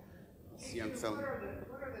 Young fella. What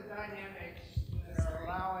are the dynamics that are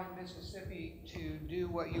allowing Mississippi to do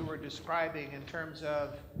what you were describing in terms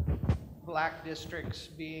of black districts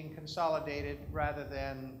being consolidated rather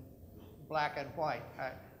than black and white?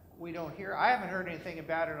 We don't hear, I haven't heard anything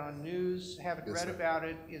about it on news, haven't read about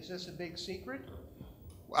it. Is this a big secret?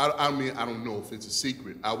 I mean, I don't know if it's a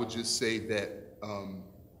secret. I would just say that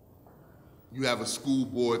you have a school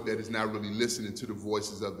board that is not really listening to the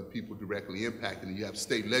voices of the people directly impacted, and you have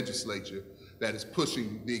state legislature that is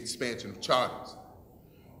pushing the expansion of charters.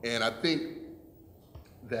 And I think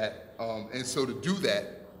that, and so to do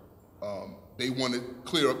that, they want to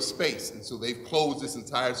clear up space, and so they've closed this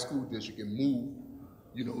entire school district and moved,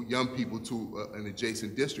 you know, young people to an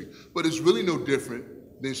adjacent district. But it's really no different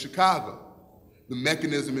than Chicago. The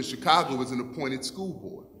mechanism in Chicago is an appointed school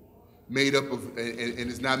board, made up of, and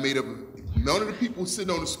it's not made up of, none of the people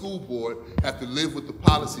sitting on the school board have to live with the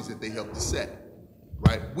policies that they helped to set,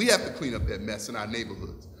 right? We have to clean up that mess in our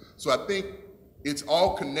neighborhoods. So I think it's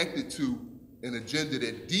all connected to an agenda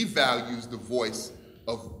that devalues the voice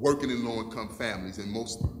of working and low-income families, in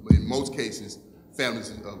most cases,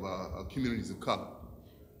 families of communities of color.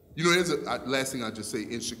 You know, there's last thing I'll just say,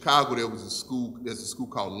 in Chicago there's a school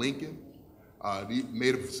called Lincoln,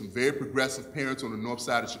 made up of some very progressive parents on the north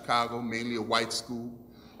side of Chicago, mainly a white school.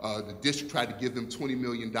 The district tried to give them $20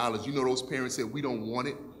 million. You know, those parents said, we don't want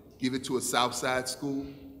it, give it to a south side school.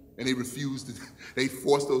 And they refused to, they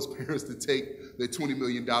forced those parents to take their $20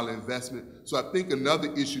 million investment. So I think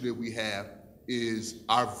another issue that we have is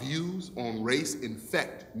our views on race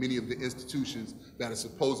infect many of the institutions that are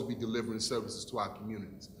supposed to be delivering services to our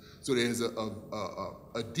communities. So there's a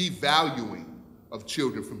devaluing of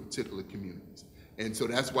children from particular communities. And so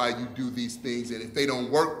that's why you do these things, and if they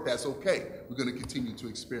don't work, that's okay. We're going to continue to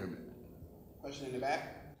experiment. Question in the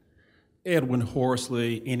back. Edwin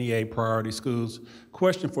Horsley, NEA Priority Schools.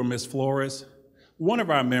 Question for Ms. Flores. One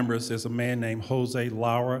of our members is a man named Jose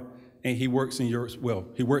Laura, and he works in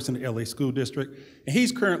he works in the LA School District, and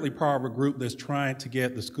he's currently part of a group that's trying to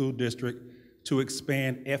get the school district to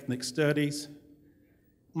expand ethnic studies.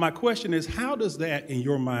 My question is, how does that, in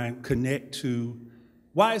your mind, connect to,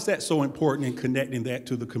 why is that so important in connecting that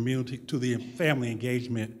to the community, to the family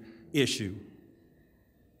engagement issue?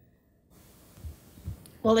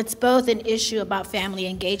 Well, it's both an issue about family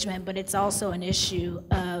engagement, but it's also an issue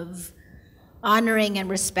of honoring and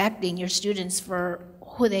respecting your students for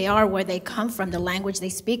who they are, where they come from, the language they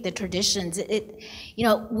speak, the traditions. You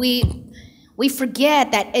know, we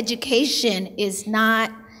forget that education is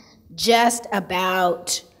not just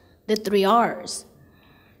about the 3 R's.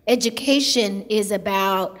 Education is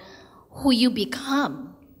about who you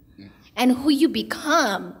become. And who you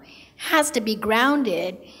become has to be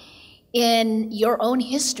grounded in your own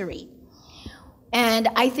history. And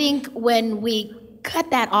I think when we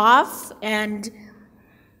cut that off, and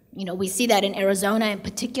you know, we see that in Arizona in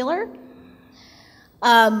particular,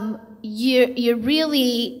 you're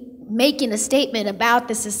really making a statement about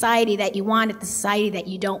the society that you want and the society that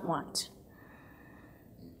you don't want.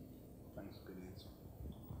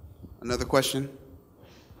 Another question?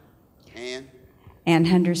 Ann? Ann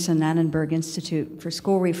Henderson, Annenberg Institute for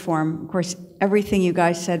School Reform. Of course, everything you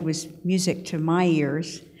guys said was music to my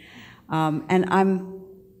ears. And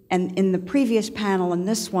in the previous panel and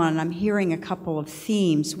this one, I'm hearing a couple of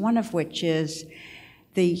themes, one of which is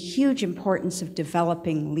the huge importance of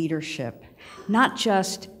developing leadership. Not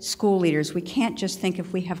just school leaders. We can't just think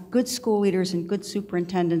if we have good school leaders and good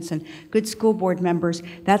superintendents and good school board members,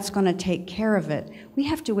 that's going to take care of it. We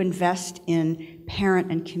have to invest in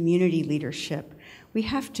parent and community leadership. We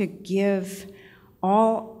have to give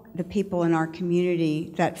all the people in our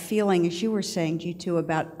community that feeling, as you were saying, Jitu,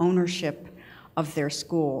 about ownership of their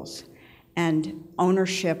schools and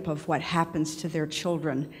ownership of what happens to their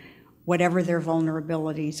children, whatever their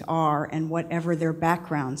vulnerabilities are and whatever their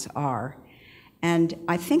backgrounds are. And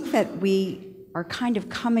I think that we are kind of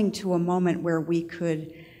coming to a moment where we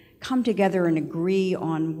could come together and agree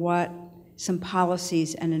on what some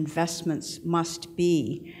policies and investments must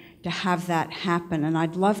be to have that happen. And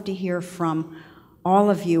I'd love to hear from all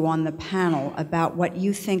of you on the panel about what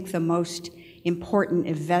you think the most important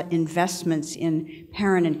investments in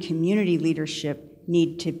parent and community leadership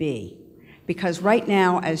need to be. Because right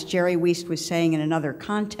now, as Jerry Wiest was saying in another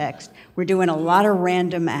context, we're doing a lot of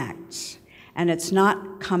random acts, and it's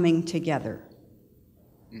not coming together.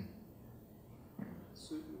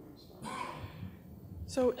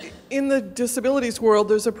 So in the disabilities world,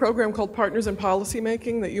 there's a program called Partners in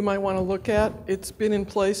Policymaking that you might want to look at. It's been in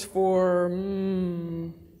place for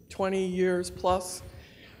 20 years plus.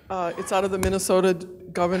 It's out of the Minnesota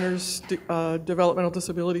Governor's Developmental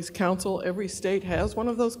Disabilities Council. Every state has one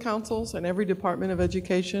of those councils, and every Department of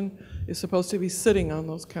Education is supposed to be sitting on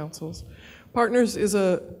those councils. Partners is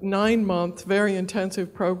a 9-month, very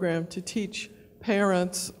intensive program to teach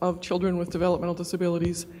parents of children with developmental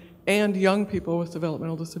disabilities and young people with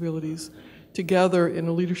developmental disabilities together in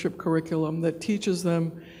a leadership curriculum that teaches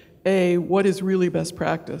them, A, what is really best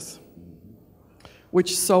practice,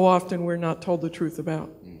 which so often we're not told the truth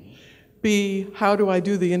about. B, how do I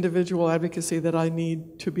do the individual advocacy that I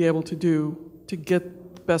need to be able to do to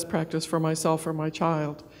get best practice for myself or my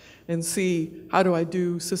child? And C, how do I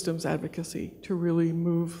do systems advocacy to really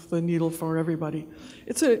move the needle for everybody?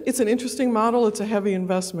 It's an interesting model, it's a heavy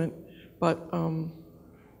investment, but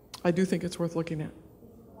I do think it's worth looking at.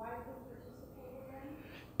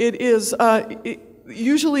 It is,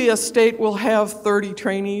 usually a state will have 30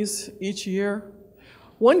 trainees each year.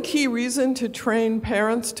 One key reason to train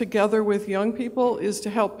parents together with young people is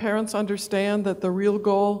to help parents understand that the real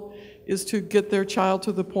goal is to get their child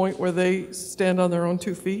to the point where they stand on their own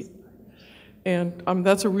 2 feet. And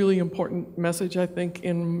that's a really important message, I think,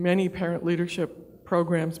 in many parent leadership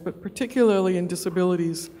programs, but particularly in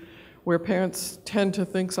disabilities, where parents tend to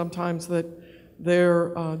think sometimes that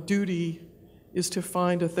their duty is to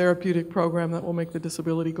find a therapeutic program that will make the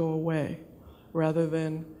disability go away, rather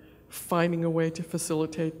than finding a way to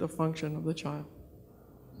facilitate the function of the child.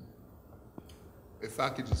 If I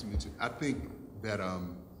could just mention, I think that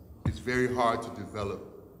it's very hard to develop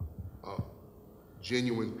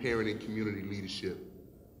genuine parent and community leadership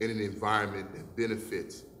in an environment that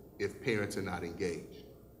benefits if parents are not engaged.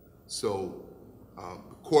 So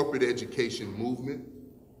the corporate education movement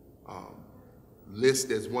lists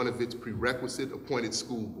as one of its prerequisite appointed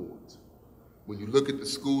school boards. When you look at the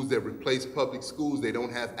schools that replace public schools, they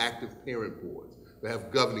don't have active parent boards. They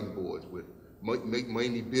have governing boards with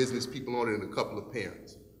mainly business people on it and a couple of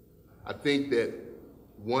parents. I think that,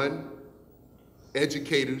 one,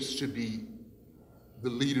 educators should be the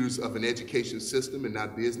leaders of an education system and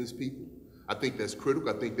not business people. I think that's critical.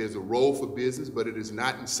 I think there's a role for business, but it is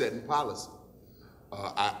not in setting policy.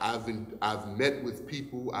 I've met with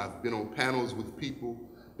people, I've been on panels with people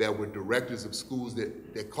that were directors of schools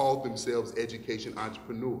that called themselves education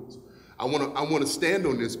entrepreneurs. I want to stand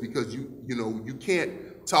on this because you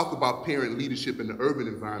can't talk about parent leadership in the urban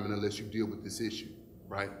environment unless you deal with this issue,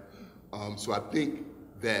 right? So I think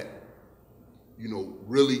that,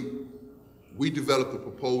 really, we developed a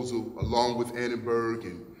proposal along with Annenberg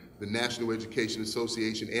and the National Education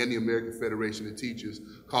Association and the American Federation of Teachers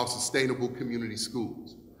called Sustainable Community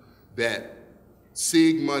Schools. That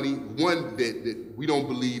SIG money, one, that we don't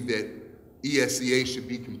believe that ESEA should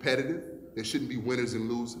be competitive. There shouldn't be winners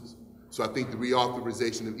and losers. So I think the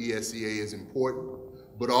reauthorization of ESEA is important,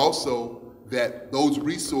 but also that those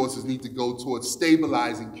resources need to go towards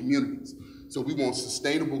stabilizing communities. So we want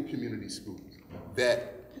sustainable community schools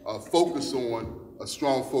that focus on a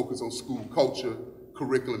strong focus on school culture,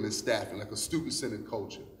 curriculum, and staffing, like a student-centered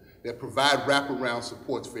culture that provide wraparound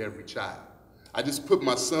supports for every child. I just put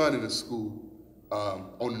my son in a school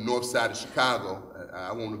on the north side of Chicago.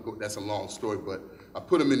 I won't go, that's a long story, but I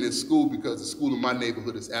put him in this school because the school in my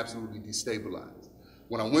neighborhood is absolutely destabilized.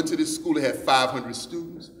 When I went to this school, it had 500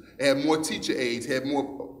 students. It had more teacher aides, had more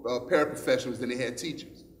paraprofessionals than they had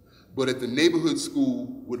teachers. But at the neighborhood school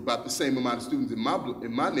with about the same amount of students in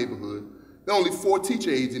my neighborhood, there are only 4 teacher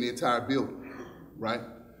aides in the entire building, right?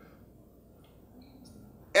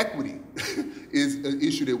 Equity is an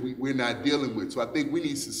issue that we're not dealing with. So I think we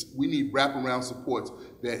need wraparound supports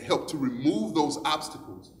that help to remove those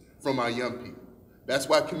obstacles from our young people. That's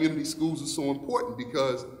why community schools are so important,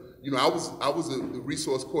 because I was the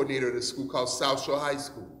resource coordinator at a school called South Shore High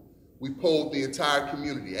School. We polled the entire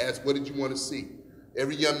community, asked what did you want to see.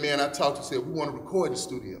 Every young man I talked to said, we want a recording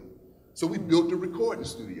studio. So we built a recording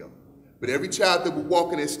studio. But every child that would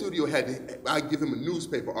walk in that studio I'd give him a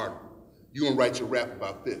newspaper article. You're gonna write your rap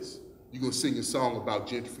about this. You're gonna sing your song about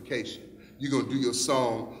gentrification. You're gonna do your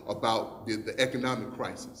song about the economic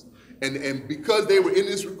crisis. And because they were in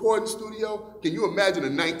this recording studio, can you imagine a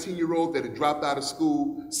 19-year-old that had dropped out of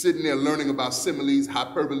school, sitting there learning about similes,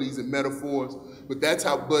 hyperboles, and metaphors? But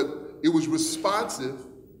it was responsive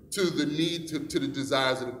to the need, to the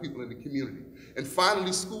desires of the people in the community. And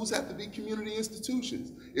finally, schools have to be community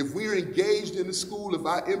institutions. If we're engaged in the school, if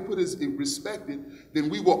our input is respected, then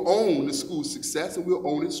we will own the school's success and we'll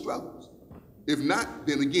own its struggles. If not,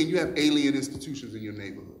 then again, you have alien institutions in your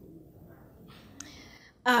neighborhood.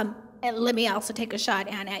 And let me also take a shot,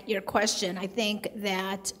 Ann, at your question. I think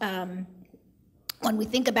that when we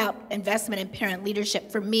think about investment in parent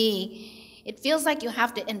leadership, for me, it feels like you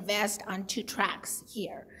have to invest on two tracks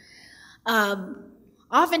here.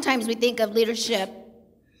 Oftentimes we think of leadership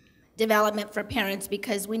development for parents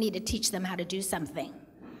because we need to teach them how to do something.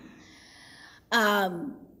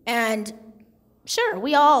 And sure,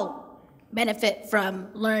 we all benefit from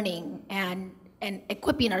learning and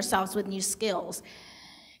equipping ourselves with new skills.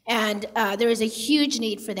 And there is a huge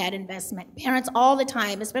need for that investment. Parents all the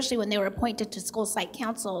time, especially when they were appointed to school site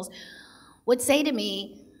councils, would say to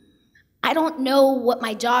me, I don't know what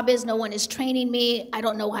my job is, no one is training me, I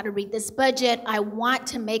don't know how to read this budget, I want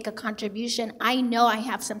to make a contribution, I know I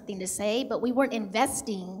have something to say, but we weren't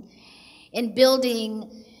investing in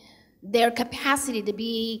building their capacity to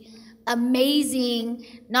be amazing,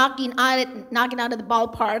 knocking out of the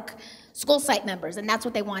ballpark school site members, and that's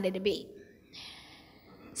what they wanted to be.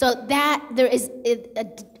 So there is a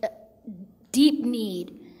deep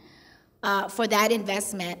need for that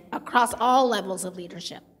investment across all levels of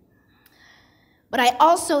leadership. But I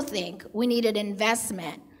also think we need an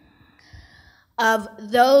investment of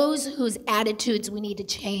those whose attitudes we need to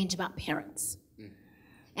change about parents.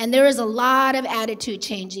 And there is a lot of attitude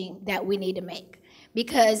changing that we need to make,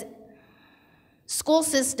 because school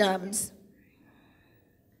systems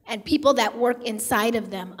and people that work inside of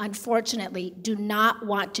them, unfortunately, do not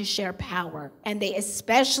want to share power. And they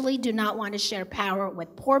especially do not want to share power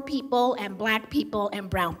with poor people and black people and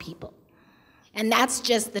brown people. And that's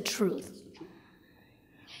just the truth.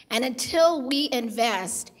 And until we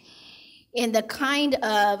invest in the kind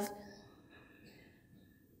of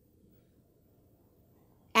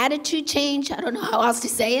attitude change, I don't know how else to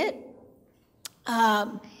say it,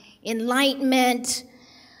 enlightenment,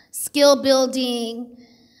 skill building,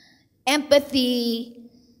 empathy,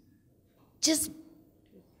 just,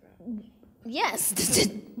 yes,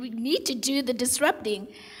 we need to do the disrupting,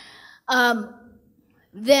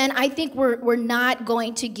 then I think we're not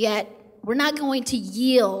going to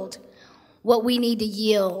yield what we need to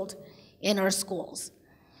yield in our schools.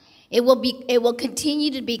 It will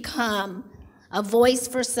continue to become a voice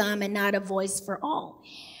for some and not a voice for all.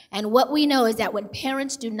 And what we know is that when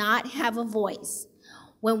parents do not have a voice,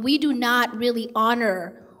 when we do not really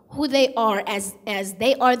honor who they are as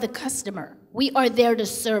they are the customer, we are there to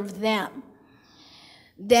serve them,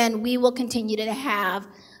 then we will continue to have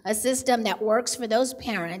a system that works for those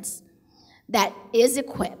parents, that is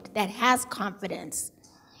equipped, that has confidence,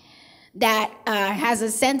 that has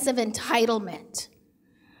a sense of entitlement.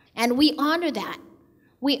 And we honor that.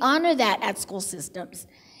 We honor that at school systems.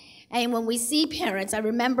 And when we see parents, I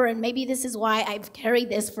remember, and maybe this is why I've carried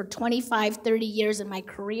this for 25, 30 years in my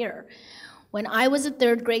career. When I was a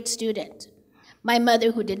third grade student, my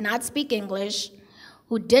mother, who did not speak English,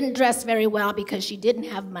 who didn't dress very well because she didn't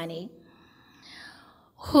have money,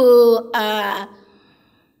 who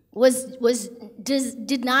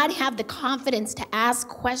did not have the confidence to ask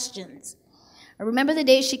questions. I remember the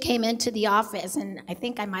day she came into the office, and I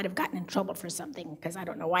think I might have gotten in trouble for something, because I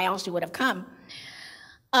don't know why else she would have come.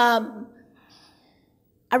 I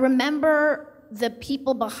remember the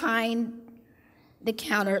people behind the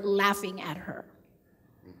counter laughing at her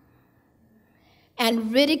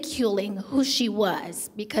and ridiculing who she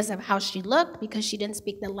was because of how she looked, because she didn't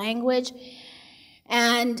speak the language.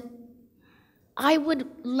 And I would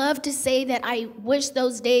love to say that I wish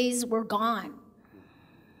those days were gone.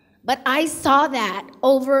 But I saw that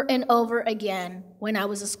over and over again when I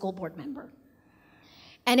was a school board member.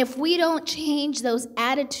 And if we don't change those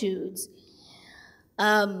attitudes,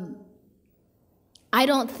 I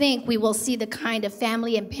don't think we will see the kind of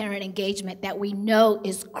family and parent engagement that we know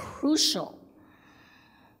is crucial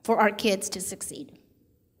for our kids to succeed.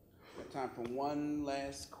 Time for one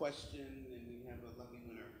last question, and we have a lucky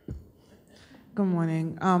winner. Good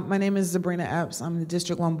morning. My name is Sabrina Epps. I'm the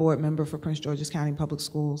District 1 Board Member for Prince George's County Public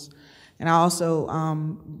Schools. And I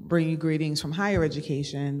also bring you greetings from higher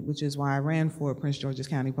education, which is why I ran for Prince George's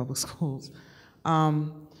County Public Schools.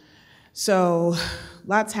 So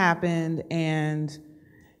lots happened, and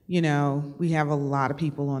you know, we have a lot of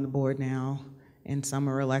people on the board now, and some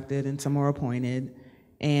are elected and some are appointed.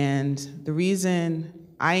 And the reason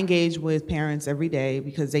I engage with parents every day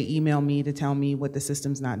because they email me to tell me what the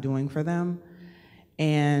system's not doing for them.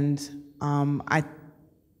 And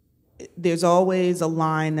there's always a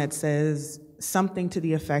line that says something to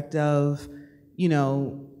the effect of, you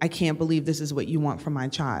know, I can't believe this is what you want from my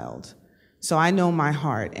child. So I know my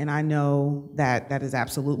heart, and I know that that is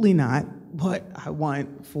absolutely not what I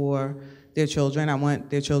want for their children. I want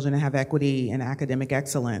their children to have equity and academic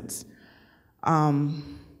excellence.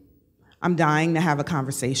 I'm dying to have a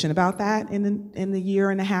conversation about that in the year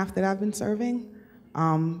and a half that I've been serving.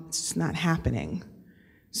 It's just not happening.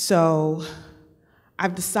 So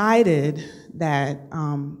I've decided that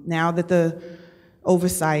now that the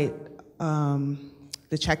oversight,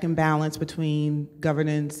 the check and balance between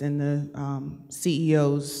governance and the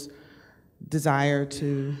CEO's desire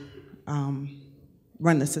to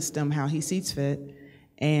run the system how he sees fit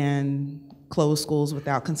and close schools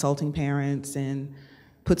without consulting parents and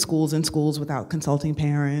put schools in schools without consulting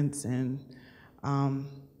parents, and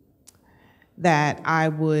that I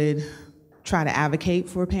would try to advocate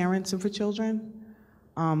for parents and for children,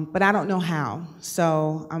 but I don't know how.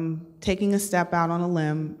 So I'm taking a step out on a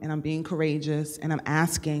limb, and I'm being courageous, and I'm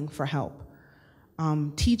asking for help.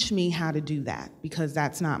 Teach me how to do that, because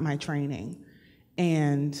that's not my training,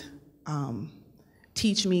 and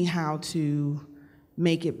teach me how to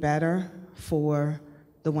make it better for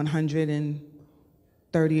the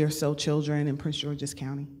 130 or so children in Prince George's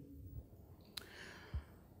County.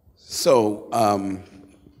 So,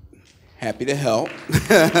 happy to help.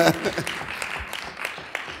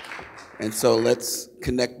 And so let's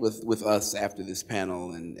connect with us after this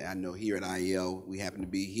panel. And I know here at IEL, we happen to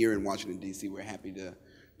be here in Washington, D.C. We're happy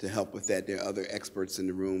to help with that. There are other experts in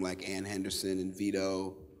the room like Ann Henderson and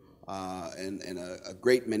Vito, and a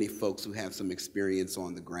great many folks who have some experience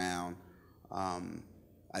on the ground.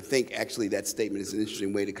 I think actually that statement is an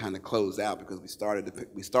interesting way to kind of close out, because we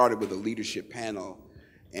started with a leadership panel,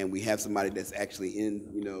 and we have somebody that's actually in,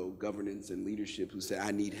 you know, governance and leadership who said,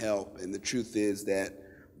 I need help. And the truth is that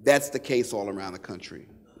that's the case all around the country.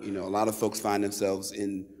 You know, a lot of folks find themselves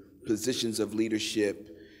in positions of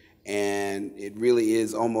leadership, and it really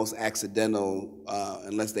is almost accidental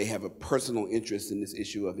unless they have a personal interest in this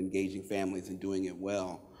issue of engaging families and doing it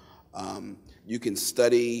well. You can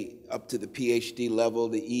study up to the PhD level,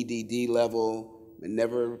 the EDD level, and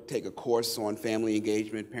never take a course on family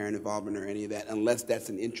engagement, parent involvement, or any of that, unless that's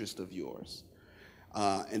an interest of yours.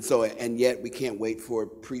 And yet we can't wait for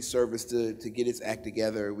pre-service to get its act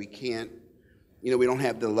together. We can't, you know, we don't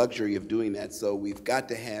have the luxury of doing that. So we've got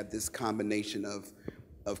to have this combination of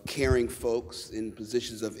caring folks in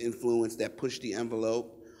positions of influence that push the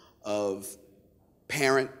envelope, of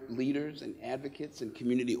parent leaders and advocates and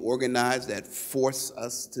community organized that force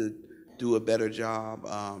us to do a better job.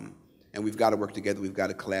 And we've got to work together, we've got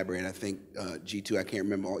to collaborate. I think, Jitu, I can't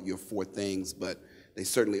remember all your 4 things, but they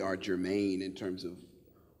certainly are germane in terms of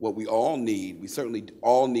what we all need. We certainly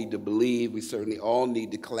all need to believe, we certainly all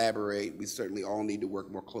need to collaborate, we certainly all need to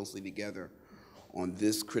work more closely together on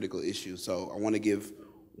this critical issue. So I want to give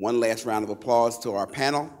one last round of applause to our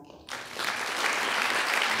panel.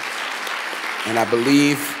 And I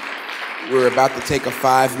believe we're about to take a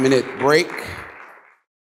 5-minute break.